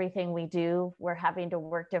of everything we do. We're having to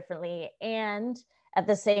work differently. And at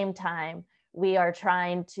the same time, we are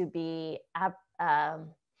trying to be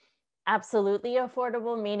absolutely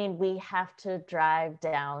affordable, meaning we have to drive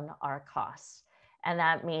down our costs. And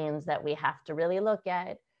that means that we have to really look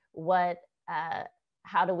at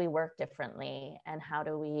how do we work differently and how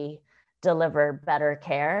do we deliver better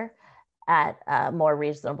care at more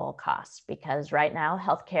reasonable costs? Because right now,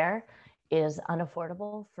 healthcare is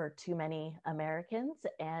unaffordable for too many Americans,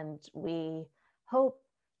 and we hope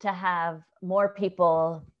to have more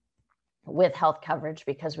people with health coverage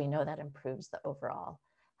because we know that improves the overall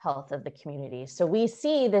health of the community. So we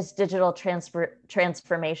see this digital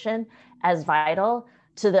transformation as vital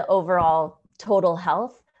to the overall total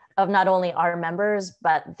health of not only our members,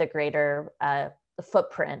 but the greater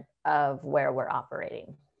footprint of where we're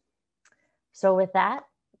operating. So with that,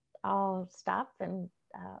 I'll stop and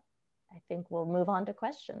I think we'll move on to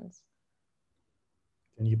questions.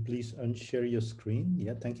 Can you please unshare your screen?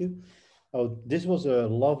 Yeah, thank you. Oh, this was a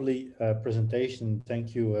lovely presentation.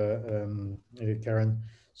 Thank you, Karin.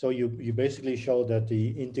 So you basically showed that the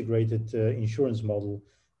integrated insurance model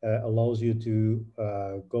allows you to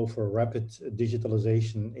go for rapid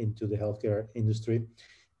digitalization into the healthcare industry.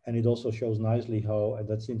 And it also shows nicely how, and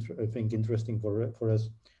that's I think interesting for us,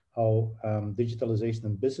 how digitalization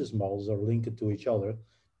and business models are linked to each other.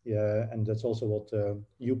 Yeah, and that's also what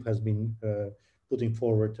Joep has been putting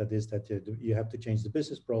forward, that is that you have to change the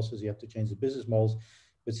business process, you have to change the business models.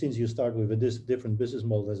 But since you start with a different business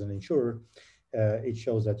model as an insurer, it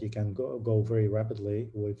shows that you can go very rapidly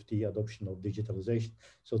with the adoption of digitalization.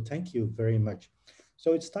 So thank you very much.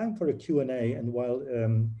 So it's time for a Q&A, and while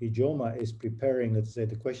Ijeoma is preparing, let's say,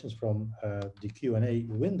 the questions from the Q&A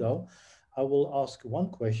window, I will ask one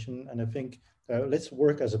question, and I think let's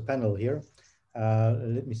work as a panel here.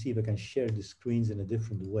 Let me see if I can share the screens in a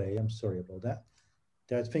different way. I'm sorry about that.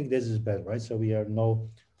 I think this is better, right? So we are now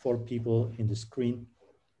 4 people in the screen.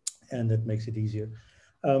 and that makes it easier.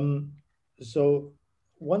 So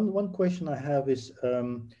one question I have is,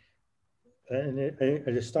 and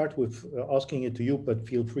I start with asking it to you, but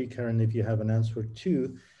feel free, Karin, if you have an answer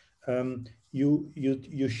too.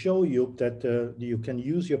 You show you that you can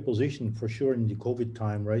use your position for sure in the COVID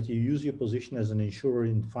time, right? You use your position as an insurer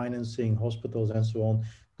in financing hospitals and so on,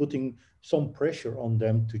 putting some pressure on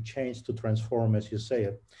them to change, to transform, as you say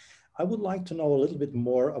it. I would like to know a little bit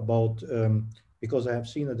more about, because I have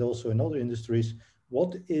seen it also in other industries,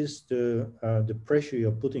 what is the pressure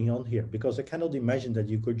you're putting on here? Because I cannot imagine that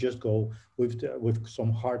you could just go with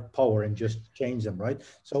some hard power and just change them, right?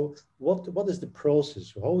 So what is the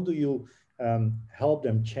process? How do you help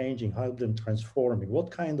them changing, help them transforming? What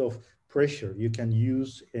kind of pressure you can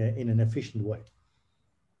use in an efficient way?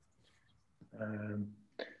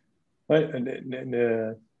 Well,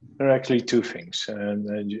 there are actually two things.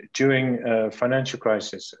 During financial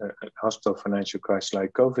crisis, hospital financial crisis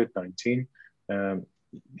like COVID-19, you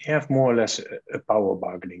have more or less a power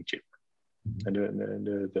bargaining chip. And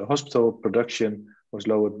the hospital production was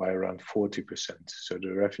lowered by around 40%. So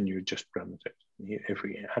the revenue just plummeted. If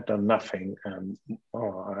we had done nothing,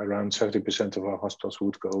 around 70% of our hospitals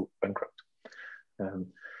would go bankrupt.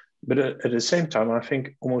 But at the same time, I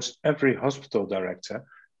think almost every hospital director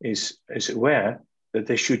is aware that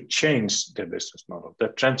they should change their business model.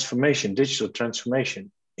 That transformation, digital transformation,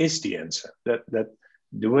 is the answer. That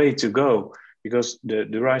the way to go, because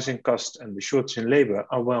the rising costs and the shortage in labor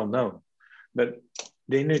are well known. But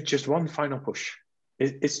they need just one final push.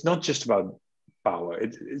 It's not just about power.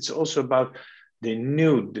 It's also about they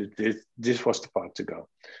knew that this was the path to go.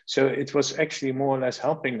 So it was actually more or less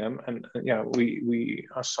helping them. And yeah, we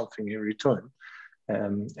asked something in return.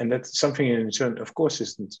 And that's something in return, of course,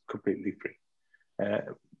 isn't completely free.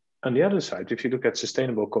 On the other side, if you look at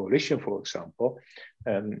Sustainable Coalition, for example,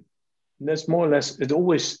 that's more or less, it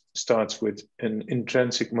always starts with an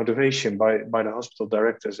intrinsic motivation by the hospital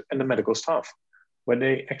directors and the medical staff, when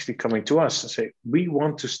they actually coming to us and say, we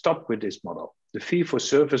want to stop with this model. The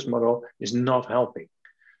fee-for-service model is not helping.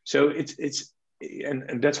 So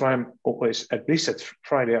and that's why I'm always, at least at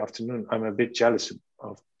Friday afternoon, I'm a bit jealous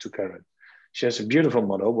to Karin. She has a beautiful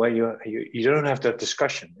model where you don't have that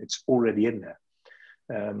discussion. It's already in there.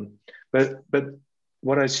 But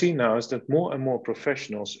what I see now is that more and more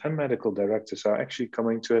professionals and medical directors are actually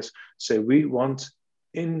coming to us, say, we want,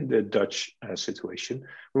 in the Dutch situation,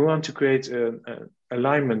 we want to create an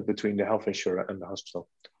alignment between the health insurer and the hospital.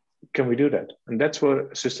 Can we do that? And that's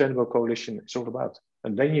what Sustainable Coalition is all about.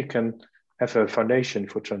 And then you can have a foundation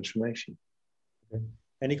for transformation. Okay.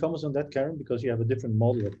 Any comments on that, Karin? Because you have a different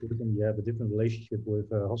model of it and you have a different relationship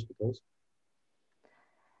with hospitals.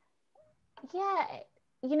 Yeah,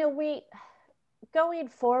 going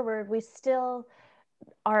forward, we still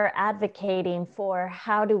are advocating for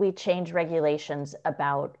how do we change regulations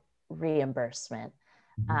about reimbursement.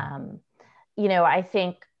 Mm-hmm. I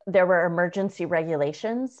think there were emergency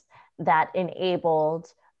regulations that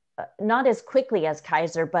enabled, not as quickly as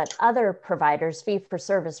Kaiser, but other providers,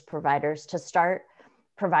 fee-for-service providers, to start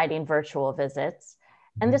providing virtual visits.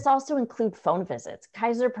 And this also includes phone visits.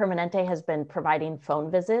 Kaiser Permanente has been providing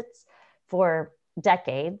phone visits for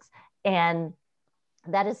decades, and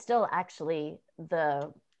that is still actually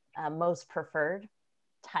the most preferred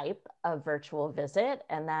type of virtual visit.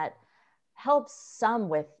 And that helps some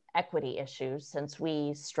with equity issues, since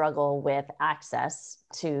we struggle with access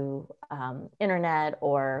to internet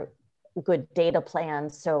or good data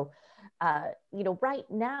plans. So, right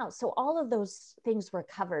now, so all of those things were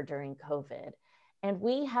covered during COVID. And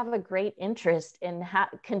we have a great interest in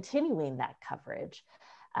continuing that coverage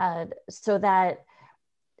so that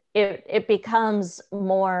it becomes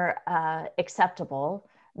more acceptable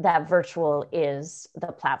that virtual is the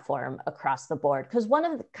platform across the board. Because one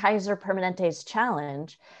of the Kaiser Permanente's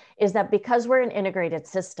challenge is that because we're an integrated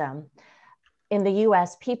system, in the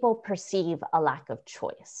US, people perceive a lack of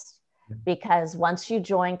choice. Because once you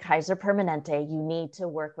join Kaiser Permanente, you need to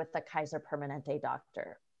work with the Kaiser Permanente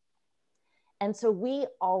doctor. And so we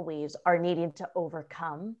always are needing to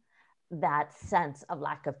overcome that sense of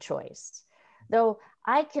lack of choice. Though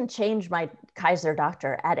I can change my Kaiser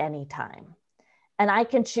doctor at any time. And I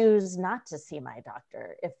can choose not to see my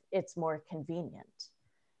doctor if it's more convenient.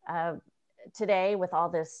 Today, with all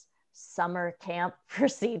this summer camp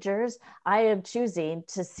procedures, I am choosing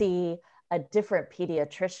to see a different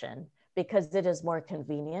pediatrician because it is more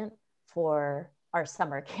convenient for our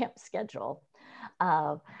summer camp schedule.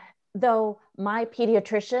 Though my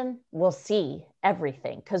pediatrician will see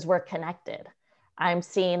everything because we're connected. I'm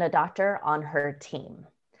seeing a doctor on her team.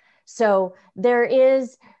 So there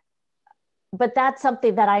is, but that's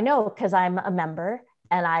something that I know because I'm a member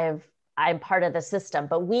and I'm part of the system,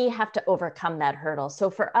 but we have to overcome that hurdle. So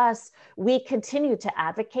for us, we continue to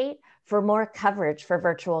advocate for more coverage for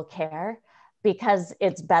virtual care because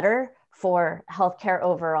it's better for healthcare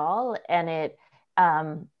overall. And it,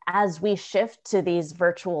 as we shift to these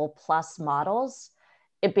virtual plus models,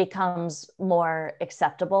 it becomes more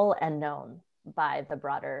acceptable and known by the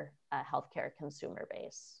broader healthcare consumer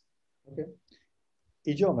base. Okay.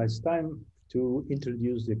 Ijeoma, it's time to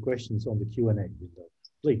introduce the questions on the Q&A window.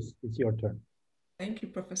 Please, it's your turn. Thank you,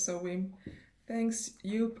 Professor Wim. Thanks,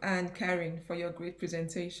 Joep and Karin, for your great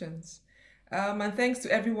presentations. And thanks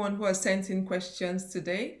to everyone who has sent in questions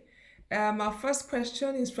today. Our first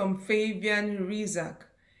question is from Fabian Rizak.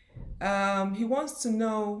 He wants to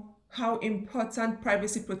know how important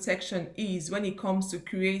privacy protection is when it comes to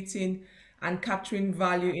creating and capturing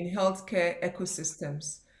value in healthcare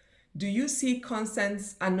ecosystems. Do you see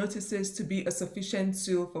consents and notices to be a sufficient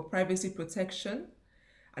tool for privacy protection?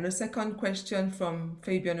 And a second question from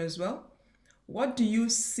Fabian as well. What do you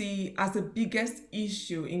see as the biggest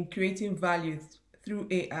issue in creating value through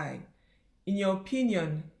AI? In your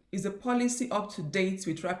opinion, is the policy up to date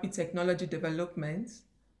with rapid technology development?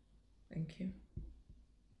 Thank you.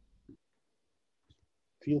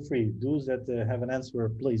 Feel free. Those that have an answer,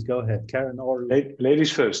 please go ahead. Karin or...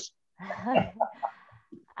 Ladies first.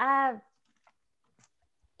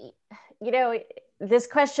 You know, this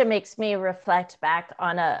question makes me reflect back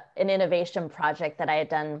on an innovation project that I had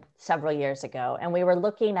done several years ago. And we were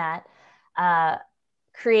looking at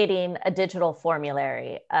creating a digital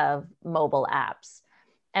formulary of mobile apps.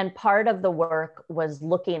 And part of the work was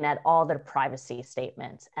looking at all their privacy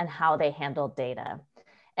statements and how they handled data.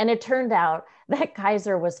 And it turned out that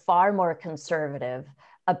Kaiser was far more conservative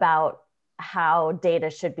about how data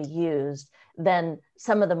should be used than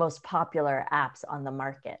some of the most popular apps on the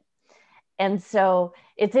market. And so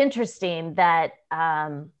it's interesting that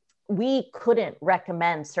we couldn't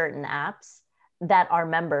recommend certain apps that our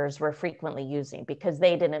members were frequently using because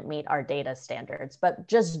they didn't meet our data standards. But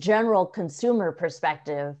just general consumer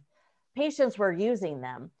perspective, patients were using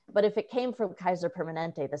them. But if it came from Kaiser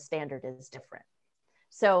Permanente, the standard is different.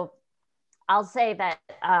 So I'll say that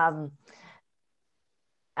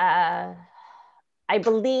I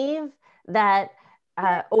believe that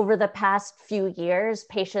over the past few years,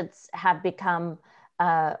 patients have become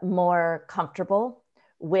more comfortable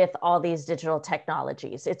with all these digital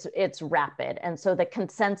technologies. It's rapid. And so the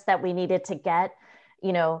consents that we needed to get,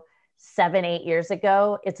 7-8 years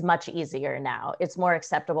ago, it's much easier now. It's more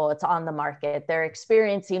acceptable. It's on the market. They're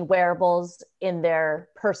experiencing wearables in their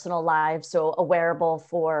personal lives. So a wearable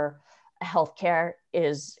for healthcare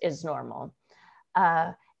is normal.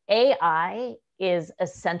 AI is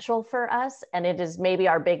essential for us, and it is maybe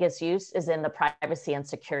our biggest use is in the privacy and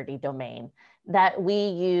security domain, that we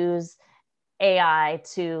use AI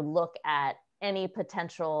to look at any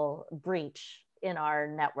potential breach in our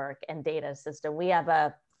network and data system. We have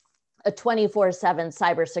a 24/7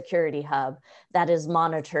 cybersecurity hub that is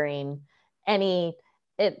monitoring any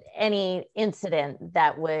incident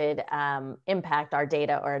that would impact our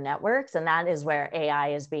data or networks, and that is where AI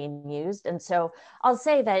is being used. And so I'll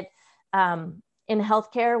say that in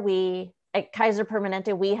healthcare, at Kaiser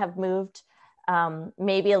Permanente, we have moved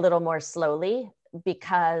maybe a little more slowly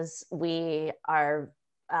because we are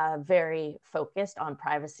very focused on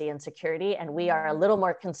privacy and security, and we are a little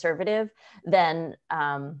more conservative than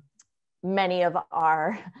many of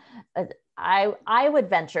our, I would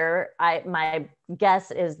venture, my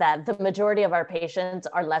guess is that the majority of our patients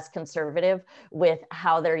are less conservative with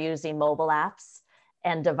how they're using mobile apps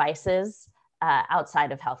and devices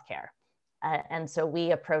outside of healthcare. And so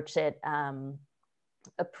we approach it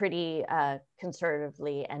pretty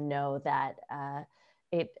conservatively and know that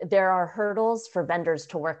there are hurdles for vendors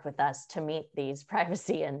to work with us to meet these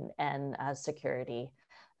privacy and security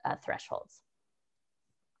thresholds.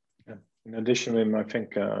 Yeah. In addition, I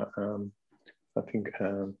think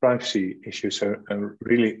privacy issues are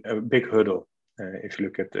really a big hurdle if you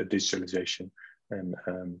look at the digitalization. And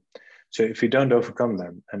so if you don't overcome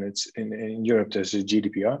them, and it's in Europe, there's a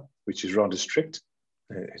GDPR, which is rather strict.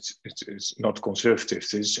 It's not conservative.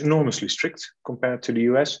 It's enormously strict compared to the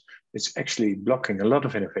US. It's actually blocking a lot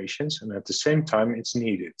of innovations, and at the same time, it's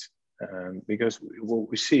needed. Because what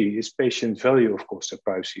we see is patient value, of course, their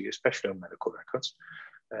privacy, especially on medical records.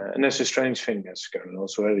 And there's a strange thing, as Karin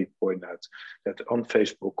also already pointed out, that on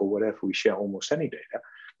Facebook or whatever, we share almost any data.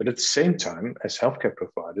 But at the same time, as healthcare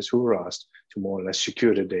providers, who are asked to more or less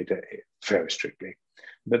secure the data very strictly.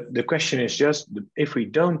 But the question is just, if we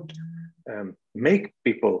don't make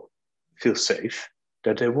people feel safe,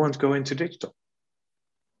 that they won't go into digital.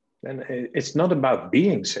 then it's not about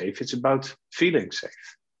being safe, it's about feeling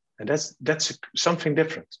safe. And that's something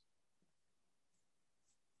different.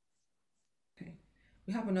 Okay.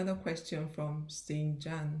 We have another question from Steen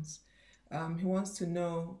Jans. He wants to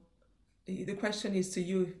know, the question is to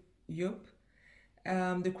you, Joep.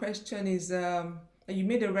 The question is, you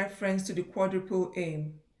made a reference to the quadruple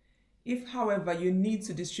aim. If, however, you need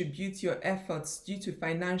to distribute your efforts due to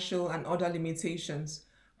financial and other limitations,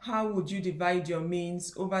 how would you divide your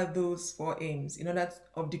means over those four aims in order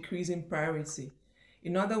of decreasing priority?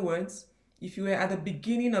 In other words, if you were at the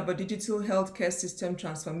beginning of a digital healthcare system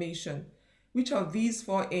transformation, which of these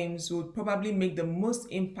four aims would probably make the most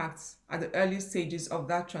impact at the early stages of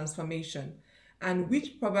that transformation, and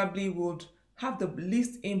which probably would have the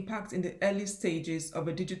least impact in the early stages of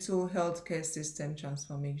a digital healthcare system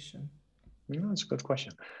transformation? That's a good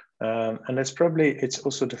question. And it's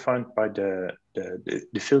also defined by the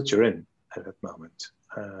field you're in at that moment.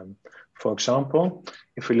 For example,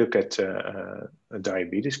 if we look at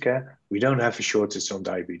diabetes care, we don't have a shortage on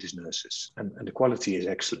diabetes nurses, and the quality is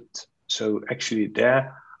excellent. So actually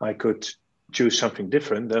there, I could choose something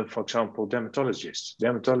different than, for example, dermatologists.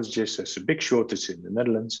 Dermatologists has a big shortage in the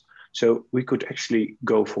Netherlands. So we could actually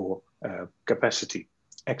go for capacity,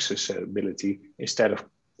 accessibility, instead of,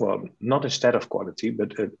 well, not instead of quality,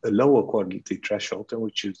 but a lower quality threshold, and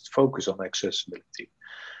we should focus on accessibility.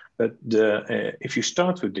 But if you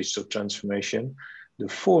start with digital transformation, the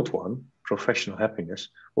fourth one, professional happiness,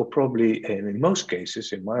 will probably, in most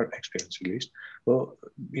cases, in my experience at least, will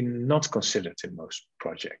be not considered in most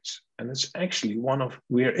projects. And it's actually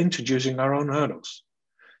we are introducing our own hurdles.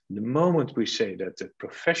 The moment we say that the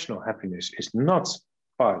professional happiness is not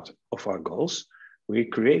part of our goals, we're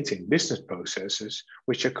creating business processes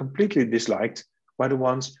which are completely disliked by the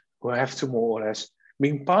ones who have to more or less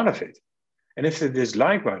being part of it. And if they're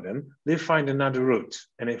disliked by them, they find another route.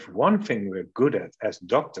 And if one thing we're good at as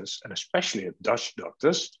doctors, and especially as Dutch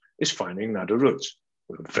doctors, is finding another routes.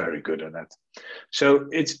 We're very good at that. So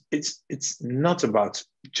it's not about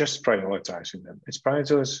just prioritizing them. It's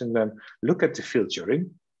prioritizing them, look at the field you're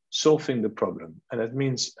in, solving the problem. And that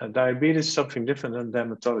means diabetes is something different than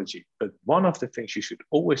dermatology. But one of the things you should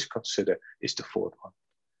always consider is the fourth one.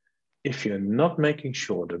 If you're not making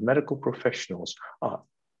sure that medical professionals are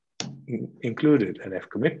included and have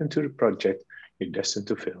commitment to the project, you're destined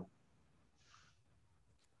to fail.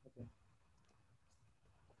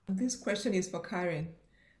 This question is for Karin.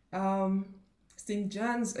 Sting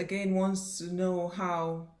Jans again wants to know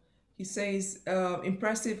how, he says,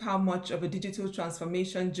 impressive how much of a digital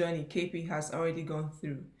transformation journey KP has already gone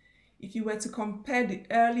through. If you were to compare the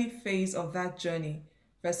early phase of that journey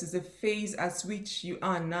versus the phase at which you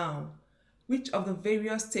are now, which of the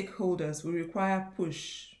various stakeholders will require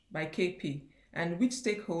push by KP, and which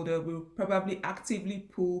stakeholder will probably actively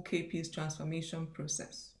pull KP's transformation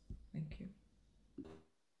process? Thank you.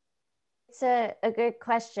 It's a good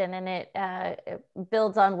question, and it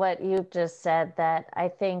builds on what you've just said, that I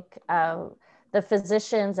think the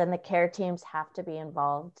physicians and the care teams have to be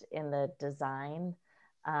involved in the design,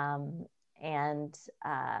 and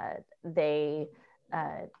they,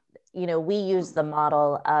 we use the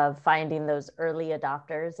model of finding those early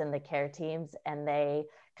adopters in the care teams, and they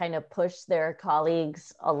kind of push their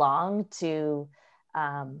colleagues along to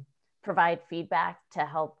provide feedback to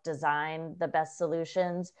help design the best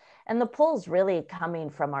solutions. And the pull's really coming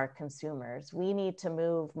from our consumers. We need to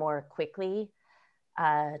move more quickly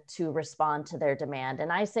to respond to their demand.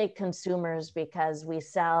 And I say consumers because we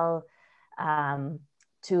sell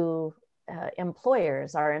to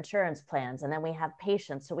employers, our insurance plans, and then we have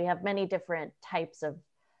patients. So we have many different types of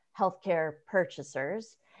healthcare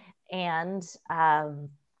purchasers. And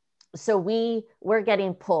so we're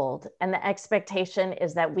getting pulled, and the expectation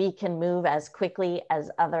is that we can move as quickly as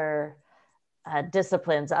other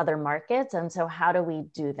disciplines, other markets. And so how do we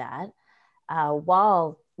do that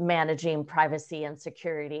while managing privacy and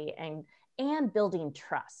security and building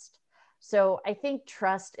trust? So I think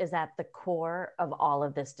trust is at the core of all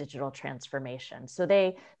of this digital transformation. So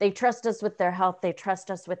they trust us with their health, they trust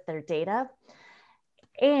us with their data.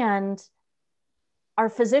 And our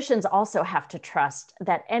physicians also have to trust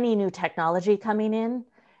that any new technology coming in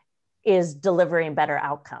is delivering better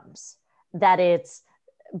outcomes, that it's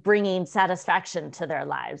bringing satisfaction to their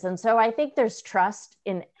lives. And so I think there's trust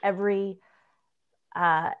in every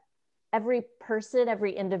person,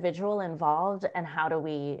 every individual involved, and how do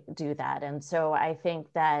we do that? And so I think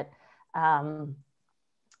that,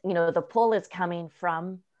 the pull is coming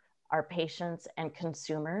from our patients and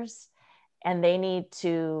consumers, and they need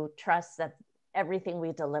to trust that everything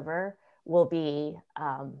we deliver will be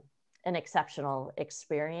an exceptional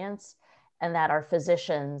experience. and that our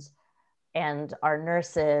physicians and our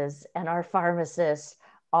nurses and our pharmacists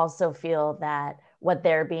also feel that what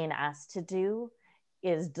they're being asked to do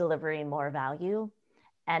is delivering more value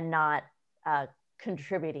and not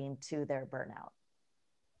contributing to their burnout.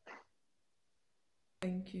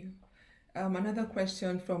 Thank you. Another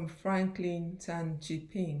question from Franklin Tan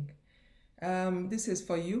Jiping. This is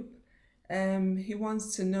for you. He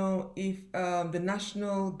wants to know if the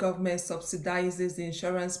national government subsidizes the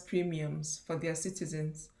insurance premiums for their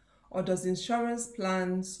citizens, or does insurance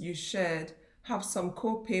plans you shared have some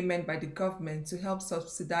co-payment by the government to help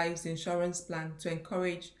subsidize the insurance plan to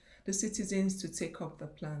encourage the citizens to take up the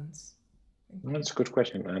plans? That's a good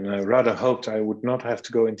question, and I rather hoped I would not have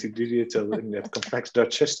to go into detail in that complex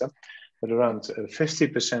Dutch system, but around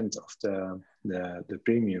 50% of the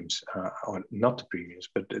premiums, or not the premiums,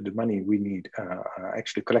 but the money we need are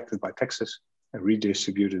actually collected by taxes and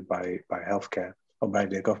redistributed by healthcare or by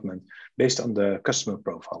the government based on the customer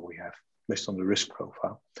profile we have, based on the risk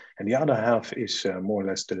profile. And the other half is more or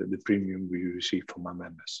less the premium we receive from our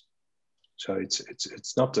members. So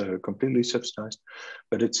it's not completely subsidized,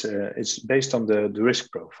 but it's based on the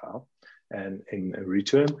risk profile. And in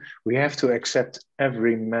return, we have to accept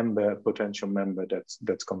every potential member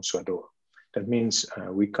that comes to our door. That means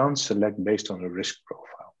we can't select based on a risk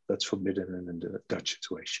profile. That's forbidden in the Dutch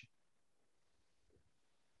situation.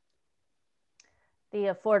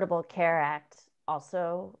 The Affordable Care Act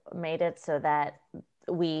also made it so that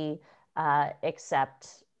we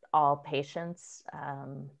accept all patients,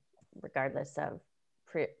 regardless of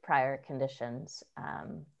prior conditions.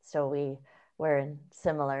 So we're in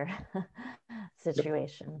similar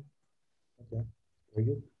situation. Okay, very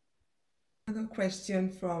good. Another question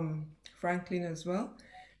from Franklin as well.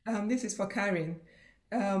 This is for Karin.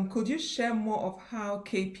 Could you share more of how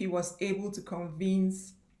KP was able to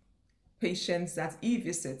convince patients that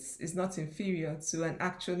e-visits is not inferior to an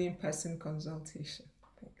actual in-person consultation?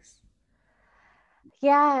 Thanks.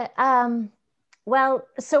 Yeah, well,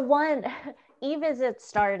 so e-visit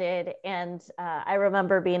started, and I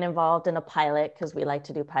remember being involved in a pilot, because we like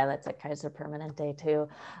to do pilots at Kaiser Permanente too,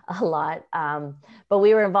 a lot. But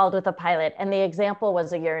we were involved with a pilot, and the example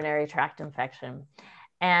was a urinary tract infection.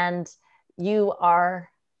 And you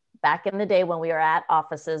are, back in the day when we were at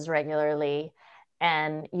offices regularly,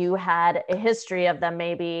 and you had a history of them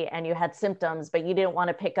maybe, and you had symptoms, but you didn't want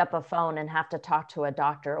to pick up a phone and have to talk to a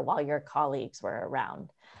doctor while your colleagues were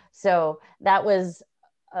around. So that was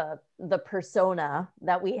the persona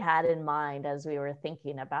that we had in mind as we were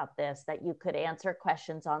thinking about this, that you could answer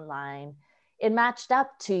questions online. It matched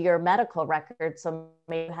up to your medical record. So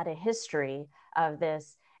maybe you had a history of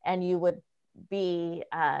this, and you would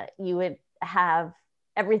have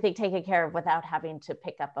everything taken care of without having to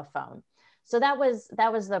pick up a phone. So that was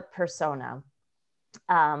the persona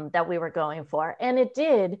that we were going for. And it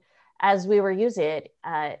did, as we were using it,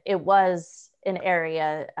 it was an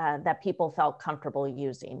area that people felt comfortable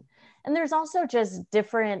using. And there's also just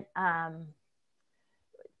different, the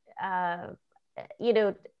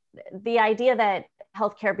idea that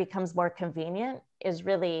healthcare becomes more convenient is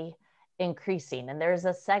really increasing. And there's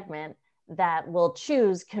a segment that will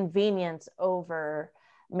choose convenience over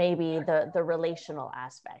maybe the relational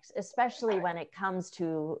aspects, especially when it comes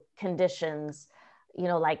to conditions,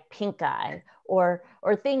 like pink eye or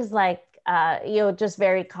things like, just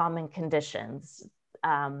very common conditions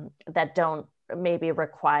that don't maybe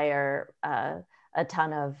require a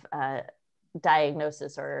ton of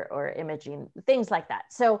diagnosis or imaging, things like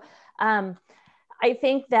that. So I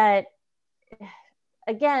think that,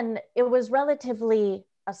 again, it was relatively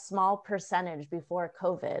a small percentage before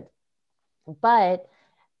COVID, but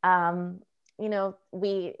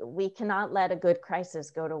we cannot let a good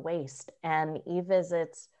crisis go to waste. And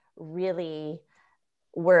e-visits really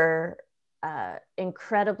were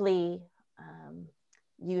incredibly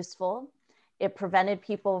useful. It prevented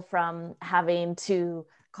people from having to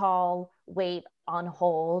call, wait on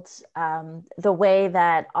hold. The way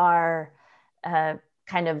that our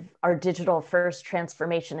our digital first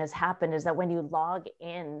transformation has happened is that when you log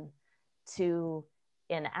in to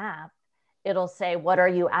an app, it'll say, what are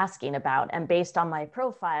you asking about? And based on my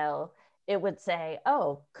profile, it would say,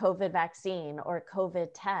 oh, COVID vaccine or COVID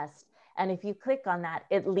test. And if you click on that,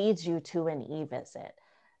 it leads you to an e-visit.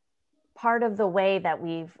 Part of the way that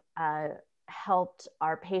we've helped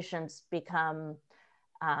our patients become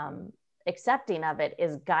accepting of it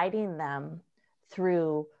is guiding them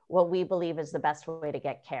through what we believe is the best way to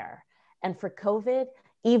get care. And for COVID,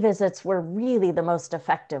 e-visits were really the most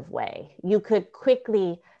effective way. You could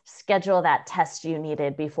quickly schedule that test you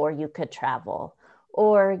needed before you could travel,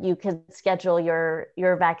 or you could schedule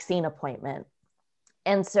your vaccine appointment.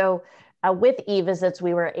 And so with e-visits,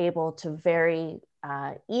 we were able to very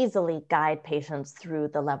easily guide patients through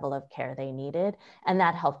the level of care they needed. And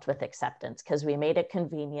that helped with acceptance because we made it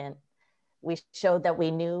convenient. We showed that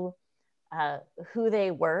we knew who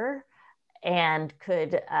they were and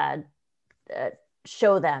could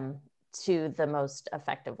show them to the most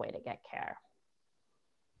effective way to get care.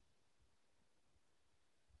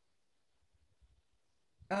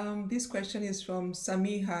 This question is from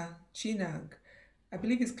Samiha Chinag. I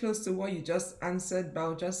believe it's close to what you just answered, but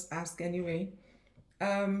I'll just ask anyway.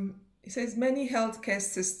 It says many healthcare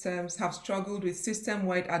systems have struggled with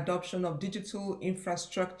system-wide adoption of digital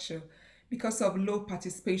infrastructure because of low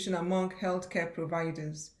participation among healthcare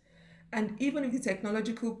providers. And even if the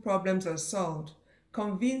technological problems are solved,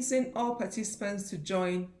 convincing all participants to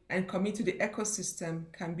join and commit to the ecosystem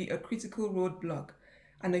can be a critical roadblock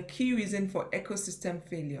and a key reason for ecosystem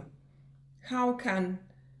failure. How can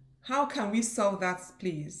we solve that,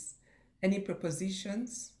 please? Any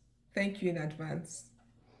propositions? Thank you in advance.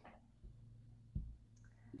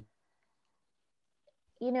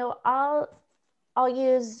 You know, I'll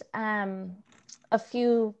use a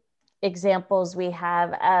few examples we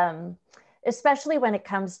have, especially when it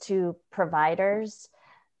comes to providers.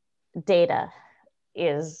 Data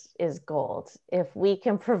is gold. If we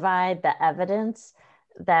can provide the evidence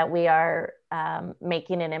that we are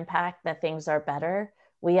making an impact, that things are better,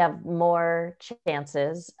 we have more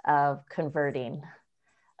chances of converting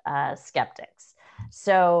skeptics.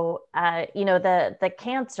 So, you know, the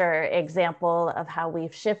cancer example of how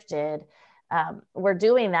we've shifted, we're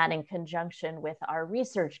doing that in conjunction with our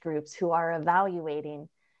research groups who are evaluating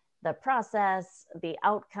the process, the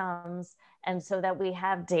outcomes, and so that we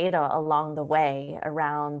have data along the way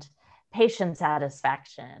around patient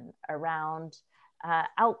satisfaction, around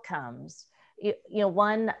outcomes. You know,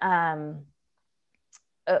 one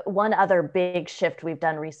other big shift we've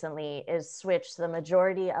done recently is switch the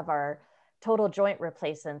majority of our total joint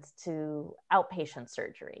replacements to outpatient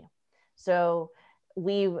surgery. So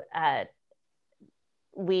we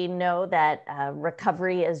know that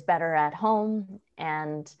recovery is better at home,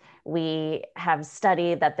 and we have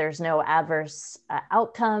studied that there's no adverse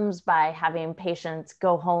outcomes by having patients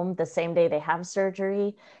go home the same day they have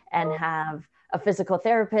surgery and have a physical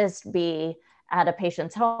therapist be at a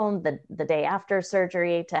patient's home the day after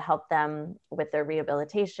surgery to help them with their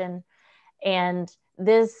rehabilitation. And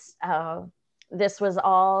this was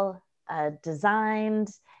all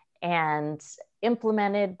designed and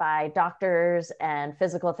implemented by doctors and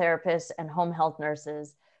physical therapists and home health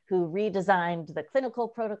nurses who redesigned the clinical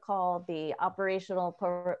protocol, the operational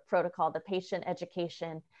protocol, the patient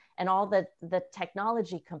education, and all the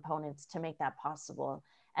technology components to make that possible.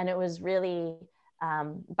 And it was really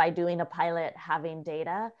by doing a pilot, having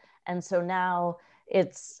data. And so now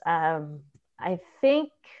it's, I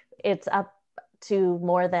think it's up to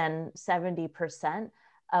more than 70%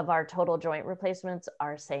 of our total joint replacements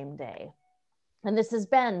are same day. And this has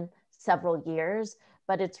been several years,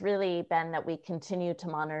 but it's really been that we continue to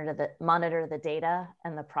monitor the data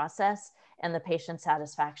and the process and the patient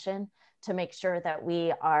satisfaction to make sure that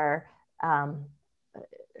we are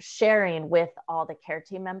sharing with all the care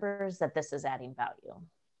team members that this is adding value.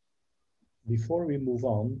 Before we move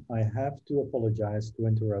on, I have to apologize to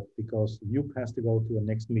interrupt because Joep has to go to a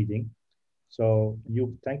next meeting. So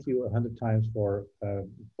Joep, thank you 100 times for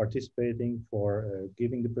participating, for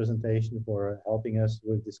giving the presentation, for helping us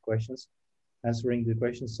with these questions, answering the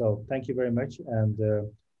questions. So thank you very much, and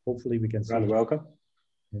hopefully we can see you welcome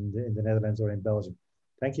in the Netherlands or in Belgium.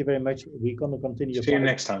 Thank you very much. We're going to continue. See you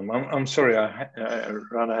next time. I'm sorry, I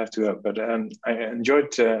rather have to go, but I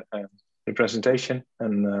enjoyed the presentation,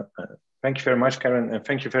 and thank you very much, Karin, and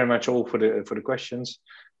thank you very much all for the questions,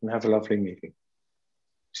 and have a lovely meeting.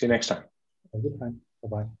 See you next time. Have a good time.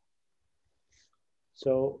 Bye-bye.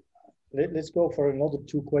 So let's go for another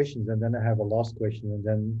 2 questions, and then I have a last question, and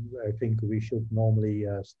then I think we should normally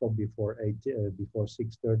stop before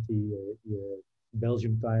 6:30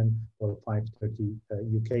 Belgium time or 5:30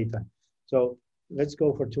 UK time. So let's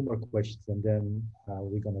go for 2 more questions, and then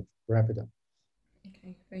we're gonna wrap it up.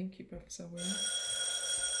 Okay, thank you, Professor Wim.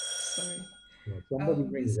 Sorry. Yeah, somebody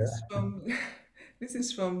brings this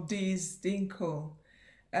is from Dees Dinko.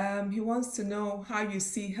 He wants to know how you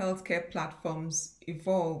see healthcare platforms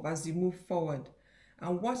evolve as you move forward,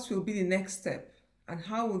 and what will be the next step, and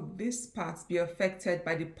how will this part be affected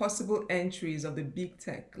by the possible entries of the big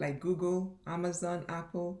tech like Google, Amazon,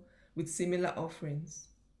 Apple, with similar offerings?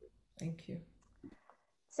 Thank you.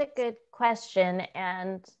 It's a good question.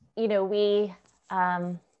 And, you know,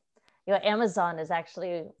 Amazon is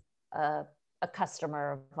actually a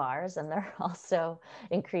customer of ours, and they're also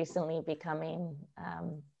increasingly becoming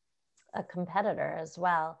a competitor as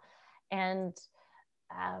well. And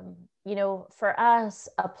you know, for us,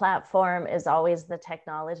 a platform is always the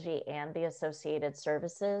technology and the associated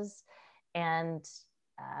services. And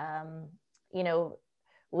you know,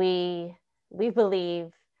 we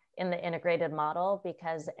believe in the integrated model,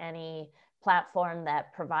 because any platform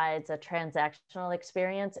that provides a transactional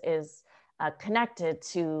experience is connected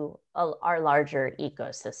to our larger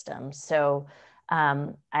ecosystem. So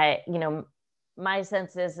you know, my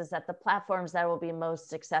sense is that the platforms that will be most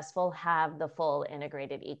successful have the full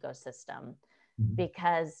integrated ecosystem,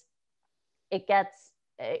 because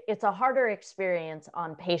it's a harder experience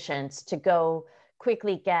on patients to go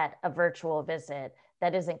quickly get a virtual visit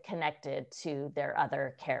that isn't connected to their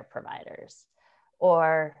other care providers.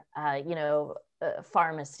 Or, you know,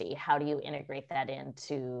 pharmacy, how do you integrate that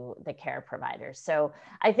into the care providers? So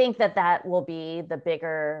I think that that will be the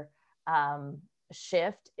bigger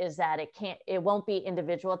shift, is that it won't be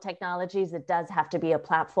individual technologies. It does have to be a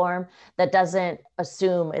platform that doesn't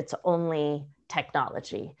assume it's only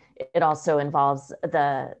technology. It also involves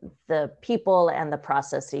the people and the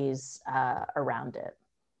processes around it.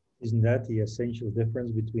 Isn't that the essential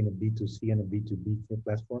difference between a B2C and a B2B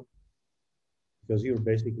platform? Because you're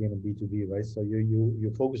basically in a B2B, right? So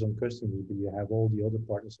you focus on customers, but you have all the other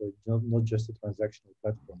partners, so it's not just a transactional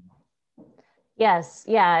platform. Yes,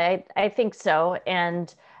 yeah, I think so,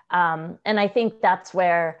 and I think that's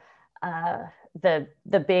where the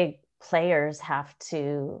big players have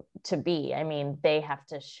to be. I mean, they have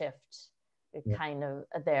to shift kind of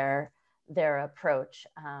their approach.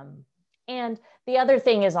 And the other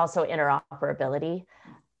thing is also interoperability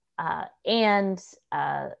and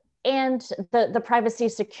the privacy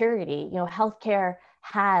security. You know, healthcare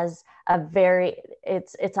has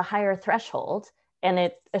it's a higher threshold, and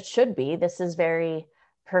it should be. This is very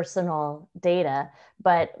personal data,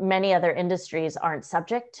 but many other industries aren't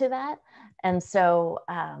subject to that. And so,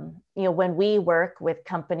 you know, when we work with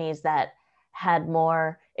companies that had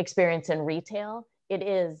more experience in retail,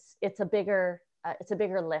 it's a bigger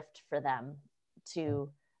lift for them to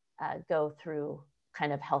go through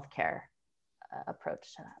kind of healthcare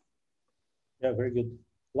approach to that. Yeah, very good.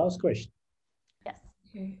 Last question. Yes.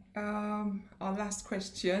 Okay. Our last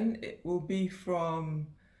question, it will be from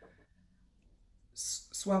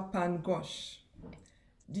Swapan Ghosh.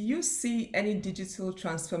 Do you see any digital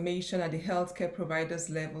transformation at the healthcare providers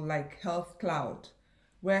level, like Health Cloud,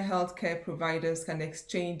 where healthcare providers can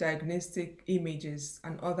exchange diagnostic images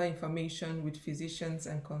and other information with physicians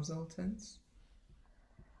and consultants?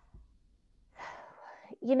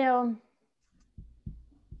 You know,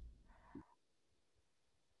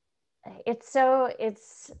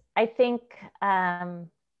 I think,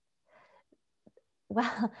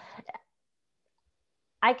 well,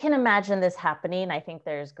 I can imagine this happening. I think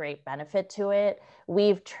there's great benefit to it.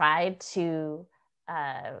 We've tried to,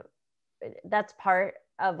 that's part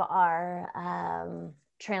of our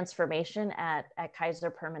transformation at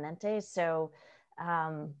Kaiser Permanente. So,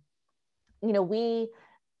 you know, we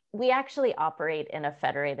actually operate in a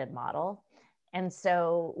federated model. And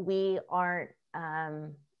so we aren't,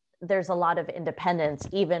 there's a lot of independence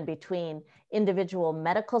even between individual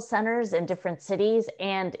medical centers in different cities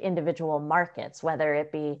and individual markets, whether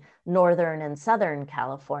it be Northern and Southern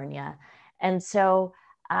California. And so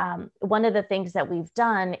one of the things that we've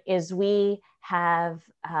done is we have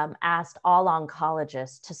asked all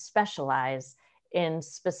oncologists to specialize in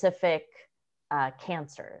specific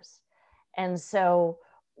cancers. And so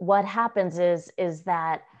what happens is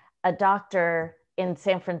that a doctor in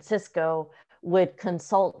San Francisco would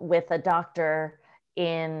consult with a doctor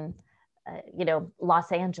in, you know,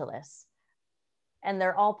 Los Angeles. And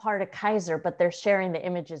they're all part of Kaiser, but they're sharing the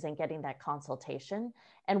images and getting that consultation.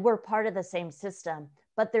 And we're part of the same system,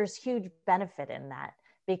 but there's huge benefit in that,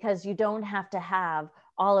 because you don't have to have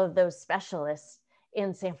all of those specialists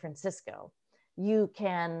in San Francisco. You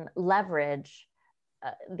can leverage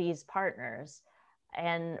these partners.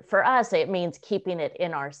 And for us, it means keeping it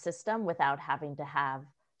in our system without having to have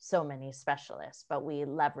so many specialists, but we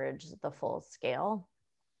leverage the full scale.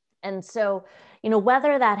 And so, you know,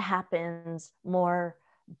 whether that happens more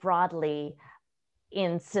broadly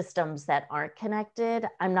in systems that aren't connected,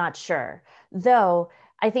 I'm not sure. Though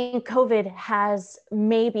I think COVID has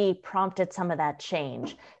maybe prompted some of that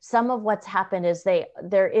change. Some of what's happened is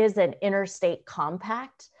there is an interstate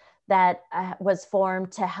compact that was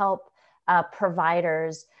formed to help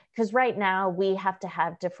providers, because right now we have to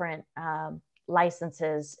have different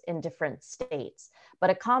licenses in different states, but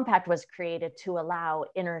a compact was created to allow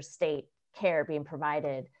interstate care being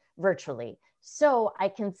provided virtually. So I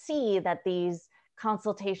can see that these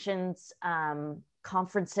consultations,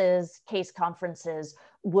 conferences, case conferences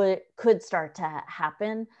could start to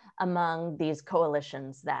happen among these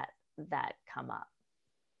coalitions that come up.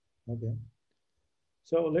 Okay.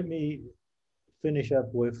 So let me finish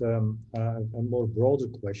up with a more broader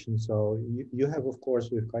question. So you have, of course,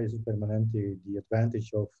 with Kaiser Permanente, the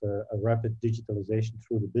advantage of a rapid digitalization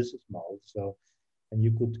through the business model. So, and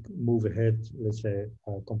you could move ahead, let's say,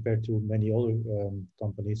 compared to many other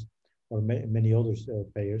companies or many other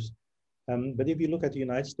payers. But if you look at the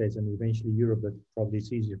United States and eventually Europe, but probably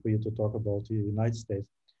it's easier for you to talk about the United States.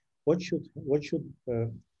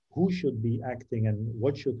 Who should be acting and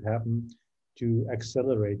what should happen to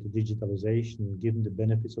accelerate the digitalization, given the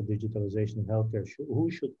benefits of digitalization in healthcare?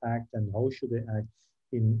 Who should act and how should they act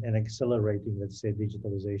in accelerating, let's say,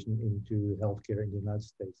 digitalization into healthcare in the United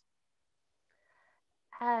States?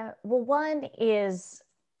 Well, one is,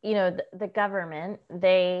 the government,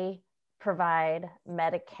 they provide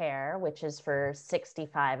Medicare, which is for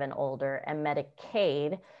 65 and older, and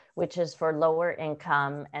Medicaid, which is for lower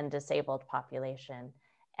income and disabled population.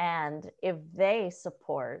 And if they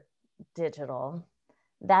support digital,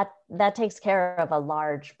 that takes care of a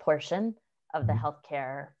large portion of the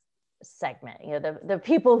healthcare segment. The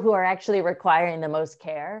people who are actually requiring the most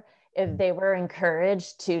care, if they were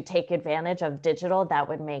encouraged to take advantage of digital, that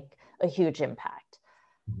would make a huge impact.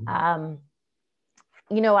 I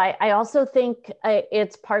also think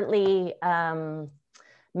it's partly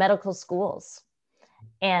medical schools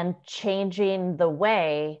and changing the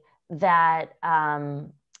way that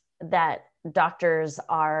that doctors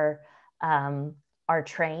are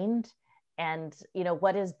trained, and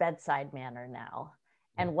what is bedside manner now,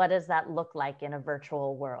 and what does that look like in a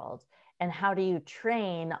virtual world, and how do you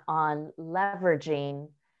train on leveraging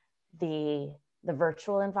the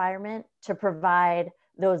virtual environment to provide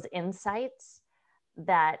those insights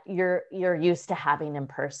that you're used to having in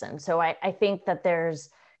person. So I think that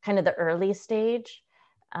there's kind of the early stage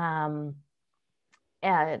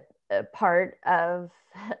part of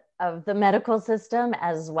the medical system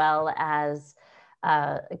as well as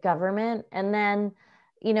government. And then,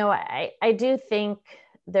 I do think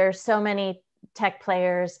there's so many tech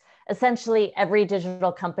players. Essentially, every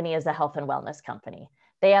digital company is a health and wellness company.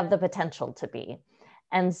 They have the potential to be.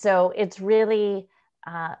 And so it's really,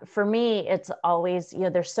 for me, it's always,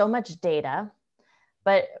 there's so much data,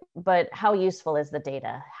 but how useful is the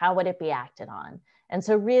data? How would it be acted on? And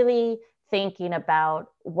so really thinking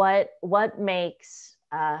about what makes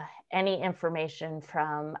any information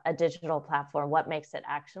from a digital platform, what makes it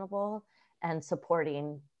actionable, and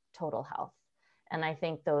supporting total health. And I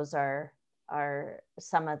think those are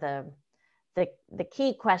some of the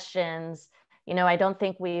key questions. I don't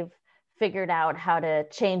think we've figured out how to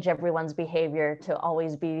change everyone's behavior to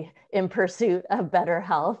always be in pursuit of better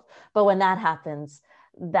health. But when that happens,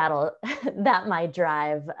 that might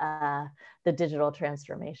drive the digital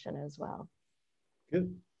transformation as well.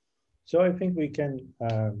 Good. So I think we can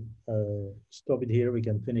stop it here. We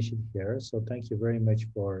can finish it here. So thank you very much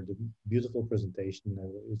for the beautiful presentation.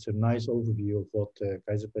 It's a nice overview of what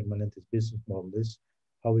Kaiser Permanente's business model is,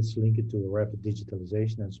 how it's linked to rapid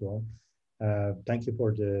digitalization and so on. Thank you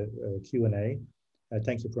for the Q&A.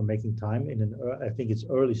 Thank you for making time. I think it's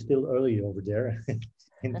still early over there.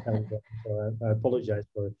 So I apologize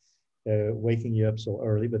for waking you up so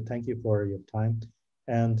early, but thank you for your time.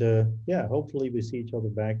 And yeah, hopefully we see each other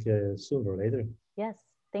back sooner or later. Yes,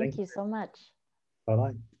 thank you so much.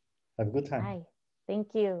 Bye-bye. Have a good time. Bye.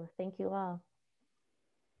 Thank you. Thank you all.